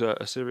 Are Wolves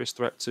a serious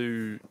threat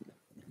to...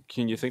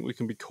 Can you think we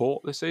can be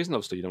caught this season?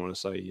 Obviously, you don't want to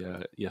say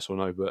yes or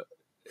no, but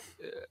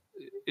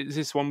is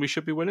this one we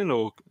should be winning,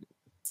 or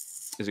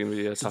is it going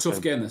to be a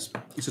tough game?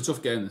 It's a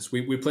tough game, this.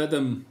 We played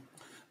them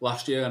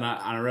last year, and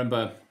I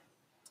remember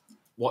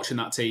watching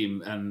that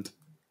team, and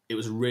it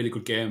was a really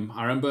good game.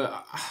 I remember,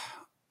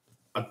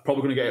 I'm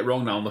probably going to get it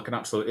wrong now, I'm like an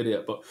absolute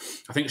idiot, but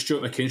I think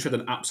Stuart McKinstry had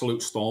an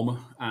absolute stormer,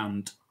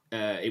 and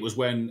it was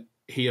when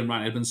he and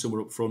Ryan Edmondson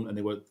were up front,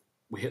 and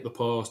we hit the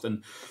post,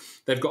 and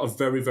they've got a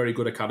very, very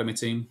good academy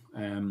team.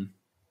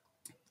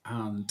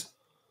 And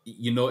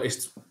you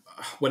noticed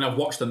when I've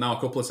watched them now a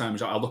couple of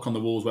times, I look on the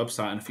Wolves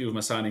website, and a few of them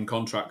are signing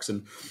contracts,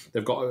 and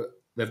they've got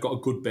a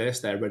good base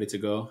there ready to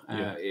go.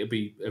 It'll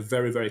be a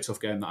very, very tough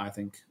game, that I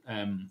think.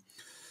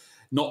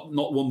 Not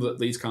one that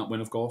Leeds can't win,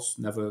 of course.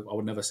 Never, I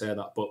would never say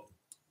that. But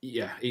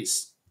yeah,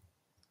 it's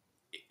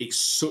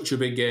such a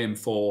big game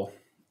for,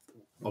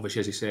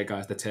 obviously, as you say,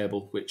 guys, the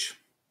table, which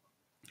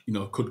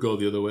could go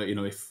the other way.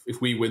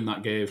 If we win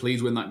that game, if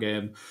Leeds win that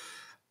game,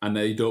 and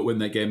they don't win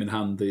their game in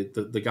hand,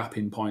 the gap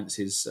in points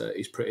is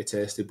pretty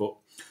tasty. But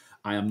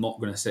I am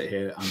not going to sit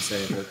here and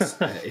say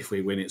that if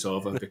we win, it's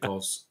over,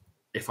 because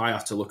if I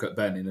have to look at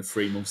Ben in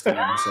 3 months' time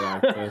and say I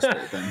cursed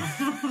it, then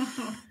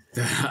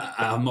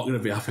I'm not going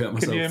to be happy at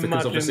myself. Can you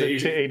imagine the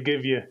shit he'd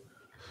give you?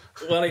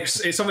 Well,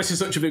 it's obviously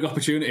such a big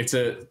opportunity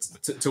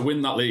to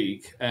win that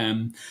league.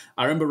 I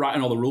remember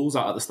writing all the rules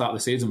out at the start of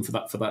the season for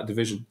that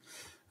division,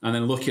 and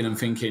then looking and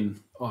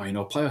thinking,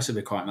 playoffs would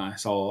be quite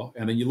nice.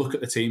 And then you look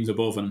at the teams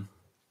above, and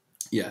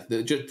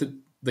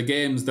the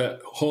games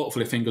that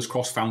hopefully, fingers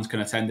crossed, fans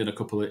can attend in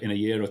a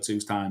year or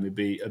two's time would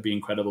be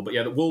incredible. But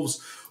yeah, the Wolves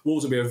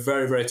will be a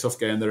very, very tough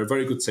game. They're a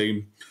very good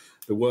team.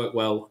 They work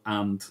well,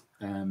 and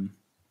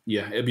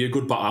it'll be a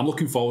good battle. I'm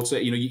looking forward to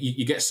it.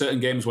 You get certain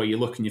games where you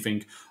look and you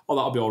think, oh,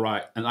 that'll be all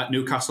right. And like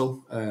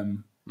Newcastle,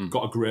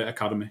 got a great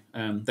academy.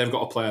 They've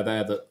got a player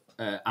there that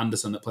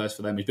Anderson that plays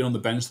for them. He's been on the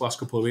bench the last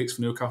couple of weeks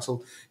for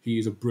Newcastle. He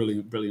is a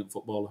brilliant, brilliant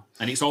footballer.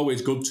 And it's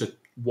always good to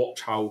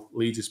watch how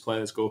Leeds'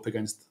 players go up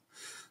against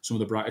some of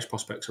the brightest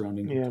prospects around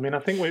England. Yeah, I mean, I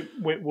think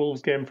with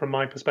Wolves' game, from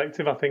my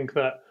perspective, I think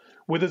that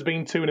with us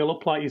being 2-0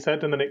 up, like you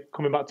said, and then it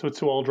coming back to a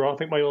 2-2 draw, I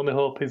think my only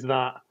hope is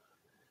that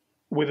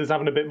with us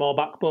having a bit more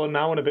backbone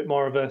now and a bit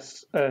more of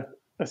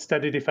a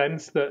steady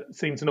defence that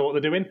seem to know what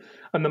they're doing,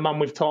 and the man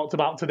we've talked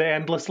about today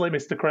endlessly,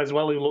 Mr.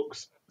 Cresswell, who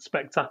looks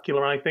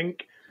spectacular, I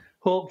think.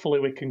 Hopefully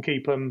we can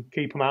keep them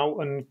out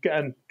and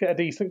get a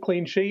decent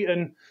clean sheet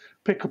and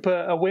pick up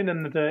a win.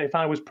 And if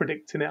I was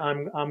predicting it,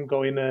 I'm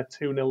going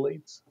 2-0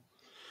 Leeds.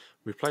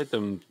 We played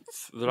them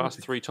the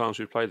last 3 times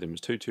we played them.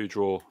 It was 2-2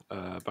 draw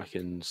back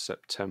in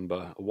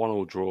September, a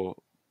 1-1 draw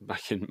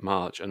back in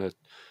March, and a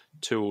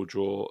 2-2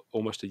 draw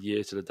almost a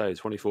year to the day,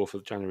 24th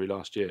of January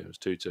last year. It was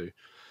 2-2.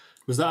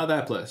 Was that at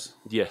their place?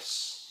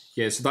 Yes.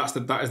 Yeah, so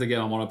that is the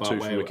game I'm on about. 2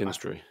 from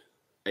McKinstry.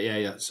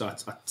 Yeah. So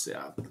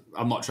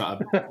I'm not trying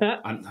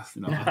to.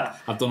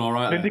 I've done all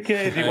right.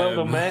 Vindicated. Well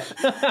done, mate.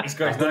 He's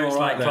got his nose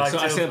like so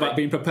I say about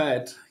being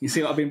prepared. You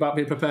see what I mean about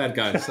being prepared,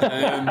 guys.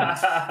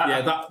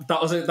 That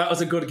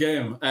was a good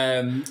game.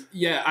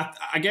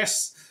 I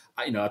guess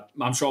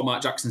I'm sure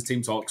Mark Jackson's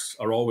team talks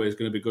are always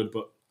going to be good,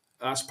 but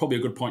that's probably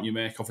a good point you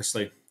make.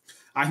 Obviously,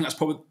 I think that's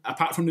probably,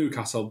 apart from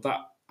Newcastle, that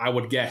I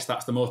would guess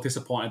that's the most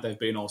disappointed they've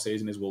been all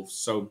season is Wolves.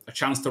 So a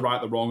chance to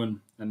right the wrong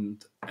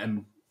and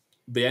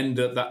the end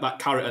of that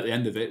carrot at the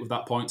end of it with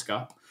that points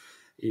gap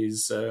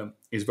is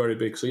very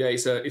big. So yeah,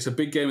 it's a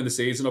big game of the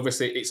season.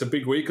 Obviously, it's a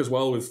big week as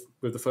well with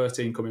the first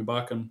team coming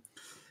back, and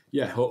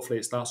yeah, hopefully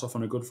it starts off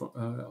on a good front.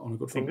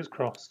 Fingers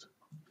crossed.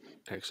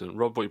 Excellent,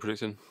 Rob. What are you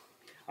predicting?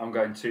 I'm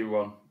going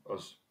 2-1.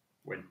 Us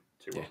win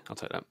 2-1. Yeah, I'll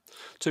take that.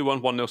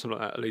 2-1, 1-0, something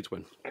like that. Leeds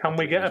win. Can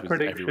we get a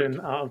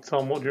prediction out of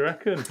Tom? What do you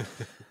reckon?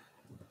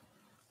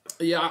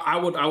 Yeah, I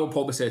would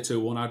probably say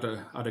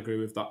 2-1. I'd agree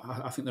with that.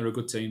 I think they're a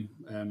good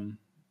team.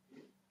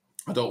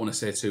 I don't want to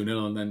say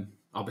 2-0 and then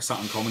I'll be sat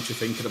on commentary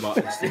thinking about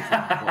this.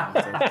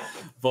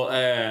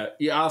 But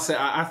I'll say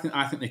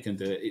I think they can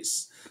do it.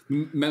 It's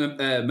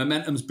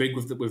momentum's big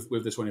with the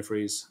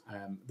 23s.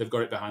 They've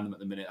got it behind them at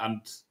the minute,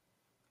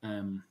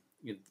 and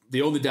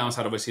the only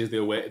downside obviously is the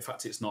away. In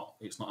fact, it's not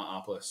at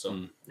our place.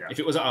 So if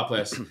it was at our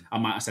place, I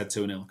might have said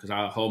 2-0 because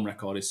our home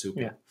record is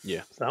super.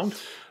 Yeah. Sound.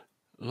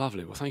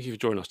 Lovely. Well, thank you for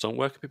joining us, Tom.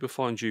 Where can people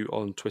find you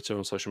on Twitter,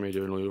 on social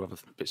media, and all your other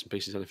bits and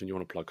pieces? Anything you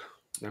want to plug?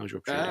 Now's your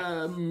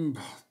opportunity.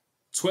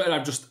 Twitter,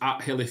 I'm just at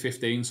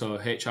Hilly15, so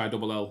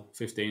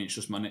HILL15. It's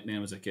just my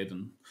nickname as a kid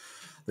and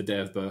the day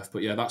of birth.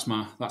 But yeah, that's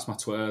my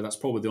Twitter. That's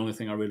probably the only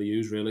thing I really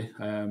use, really.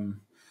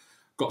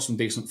 Got some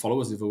decent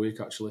followers the other week,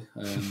 actually.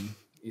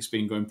 It's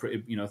been going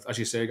pretty, as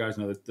you say, guys,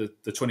 the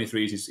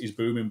 23s is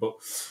booming. But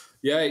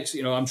yeah, it's,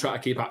 I'm trying to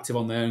keep active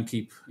on there and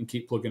keep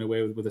plugging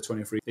away with the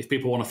 23s. If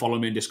people want to follow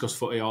me and discuss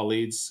footy or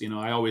Leeds,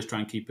 I always try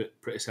and keep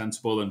it pretty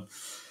sensible.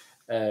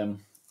 And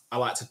I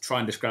like to try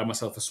and describe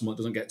myself as someone that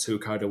doesn't get too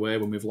carried away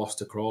when we've lost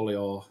to Crawley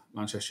or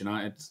Manchester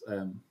United.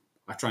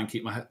 I try and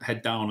keep my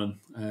head down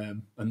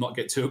and not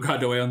get too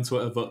carried away on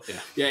Twitter. But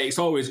yeah, it's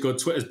always good.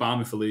 Twitter's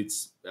balmy for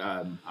Leeds.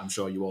 I'm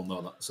sure you all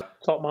know that. So.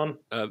 Top man.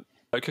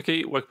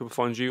 Cookie, where can people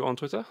find you on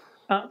Twitter?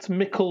 At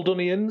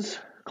Mickeldunians,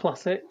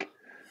 classic.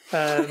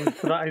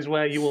 That is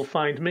where you will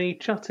find me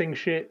chatting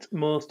shit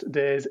most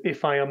days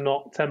if I am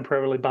not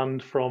temporarily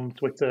banned from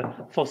Twitter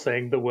for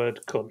saying the word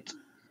cunt.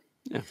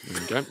 Yeah,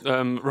 there you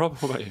go. Rob,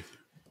 what about you?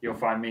 You'll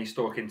find me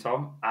stalking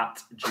Tom at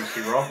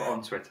Juicy Rob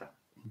on Twitter.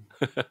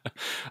 You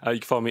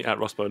can find me at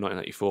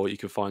Rossbo1984. You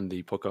can find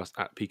the podcast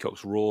at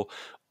Peacock's Raw.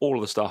 All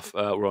of the stuff,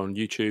 we're on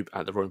YouTube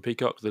at the Roaring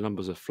Peacock. The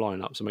numbers are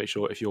flying up, so make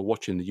sure if you're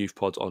watching the Youth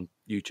Pods on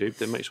YouTube,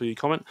 then make sure you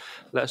comment.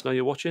 Let us know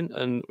you're watching,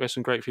 and we had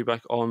some great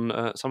feedback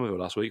on some of it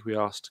last week. We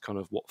asked kind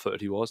of what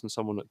foot he was, and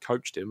someone that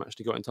coached him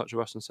actually got in touch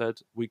with us and said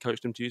we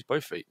coached him to use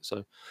both feet.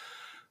 So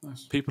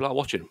nice. People are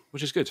watching,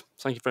 which is good.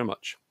 Thank you very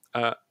much.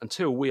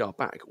 Until we are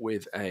back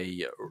with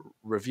a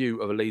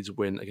review of a Leeds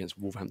win against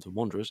Wolverhampton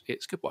Wanderers,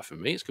 it's goodbye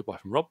from me. It's goodbye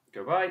from Rob.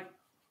 Goodbye.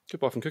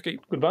 Goodbye from Cookie.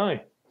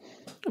 Goodbye.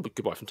 And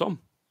goodbye from Tom.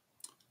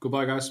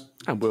 Goodbye, guys.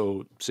 And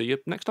we'll see you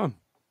next time.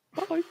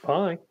 Bye.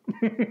 Bye.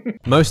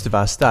 Most of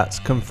our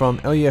stats come from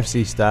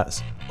LUFC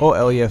Stats or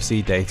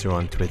LUFC Data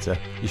on Twitter.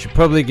 You should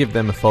probably give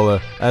them a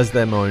follow as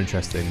they're more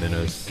interesting than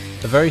us.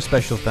 A very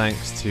special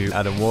thanks to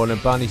Adam Warner,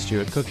 Barney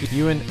Stewart, Cookie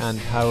Ewan and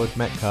Howard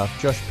Metcalf,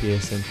 Josh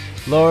Pearson,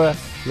 Laura,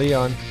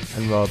 Leon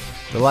and Rob,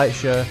 The Light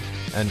Show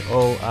and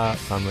all our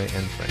family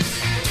and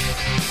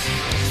friends.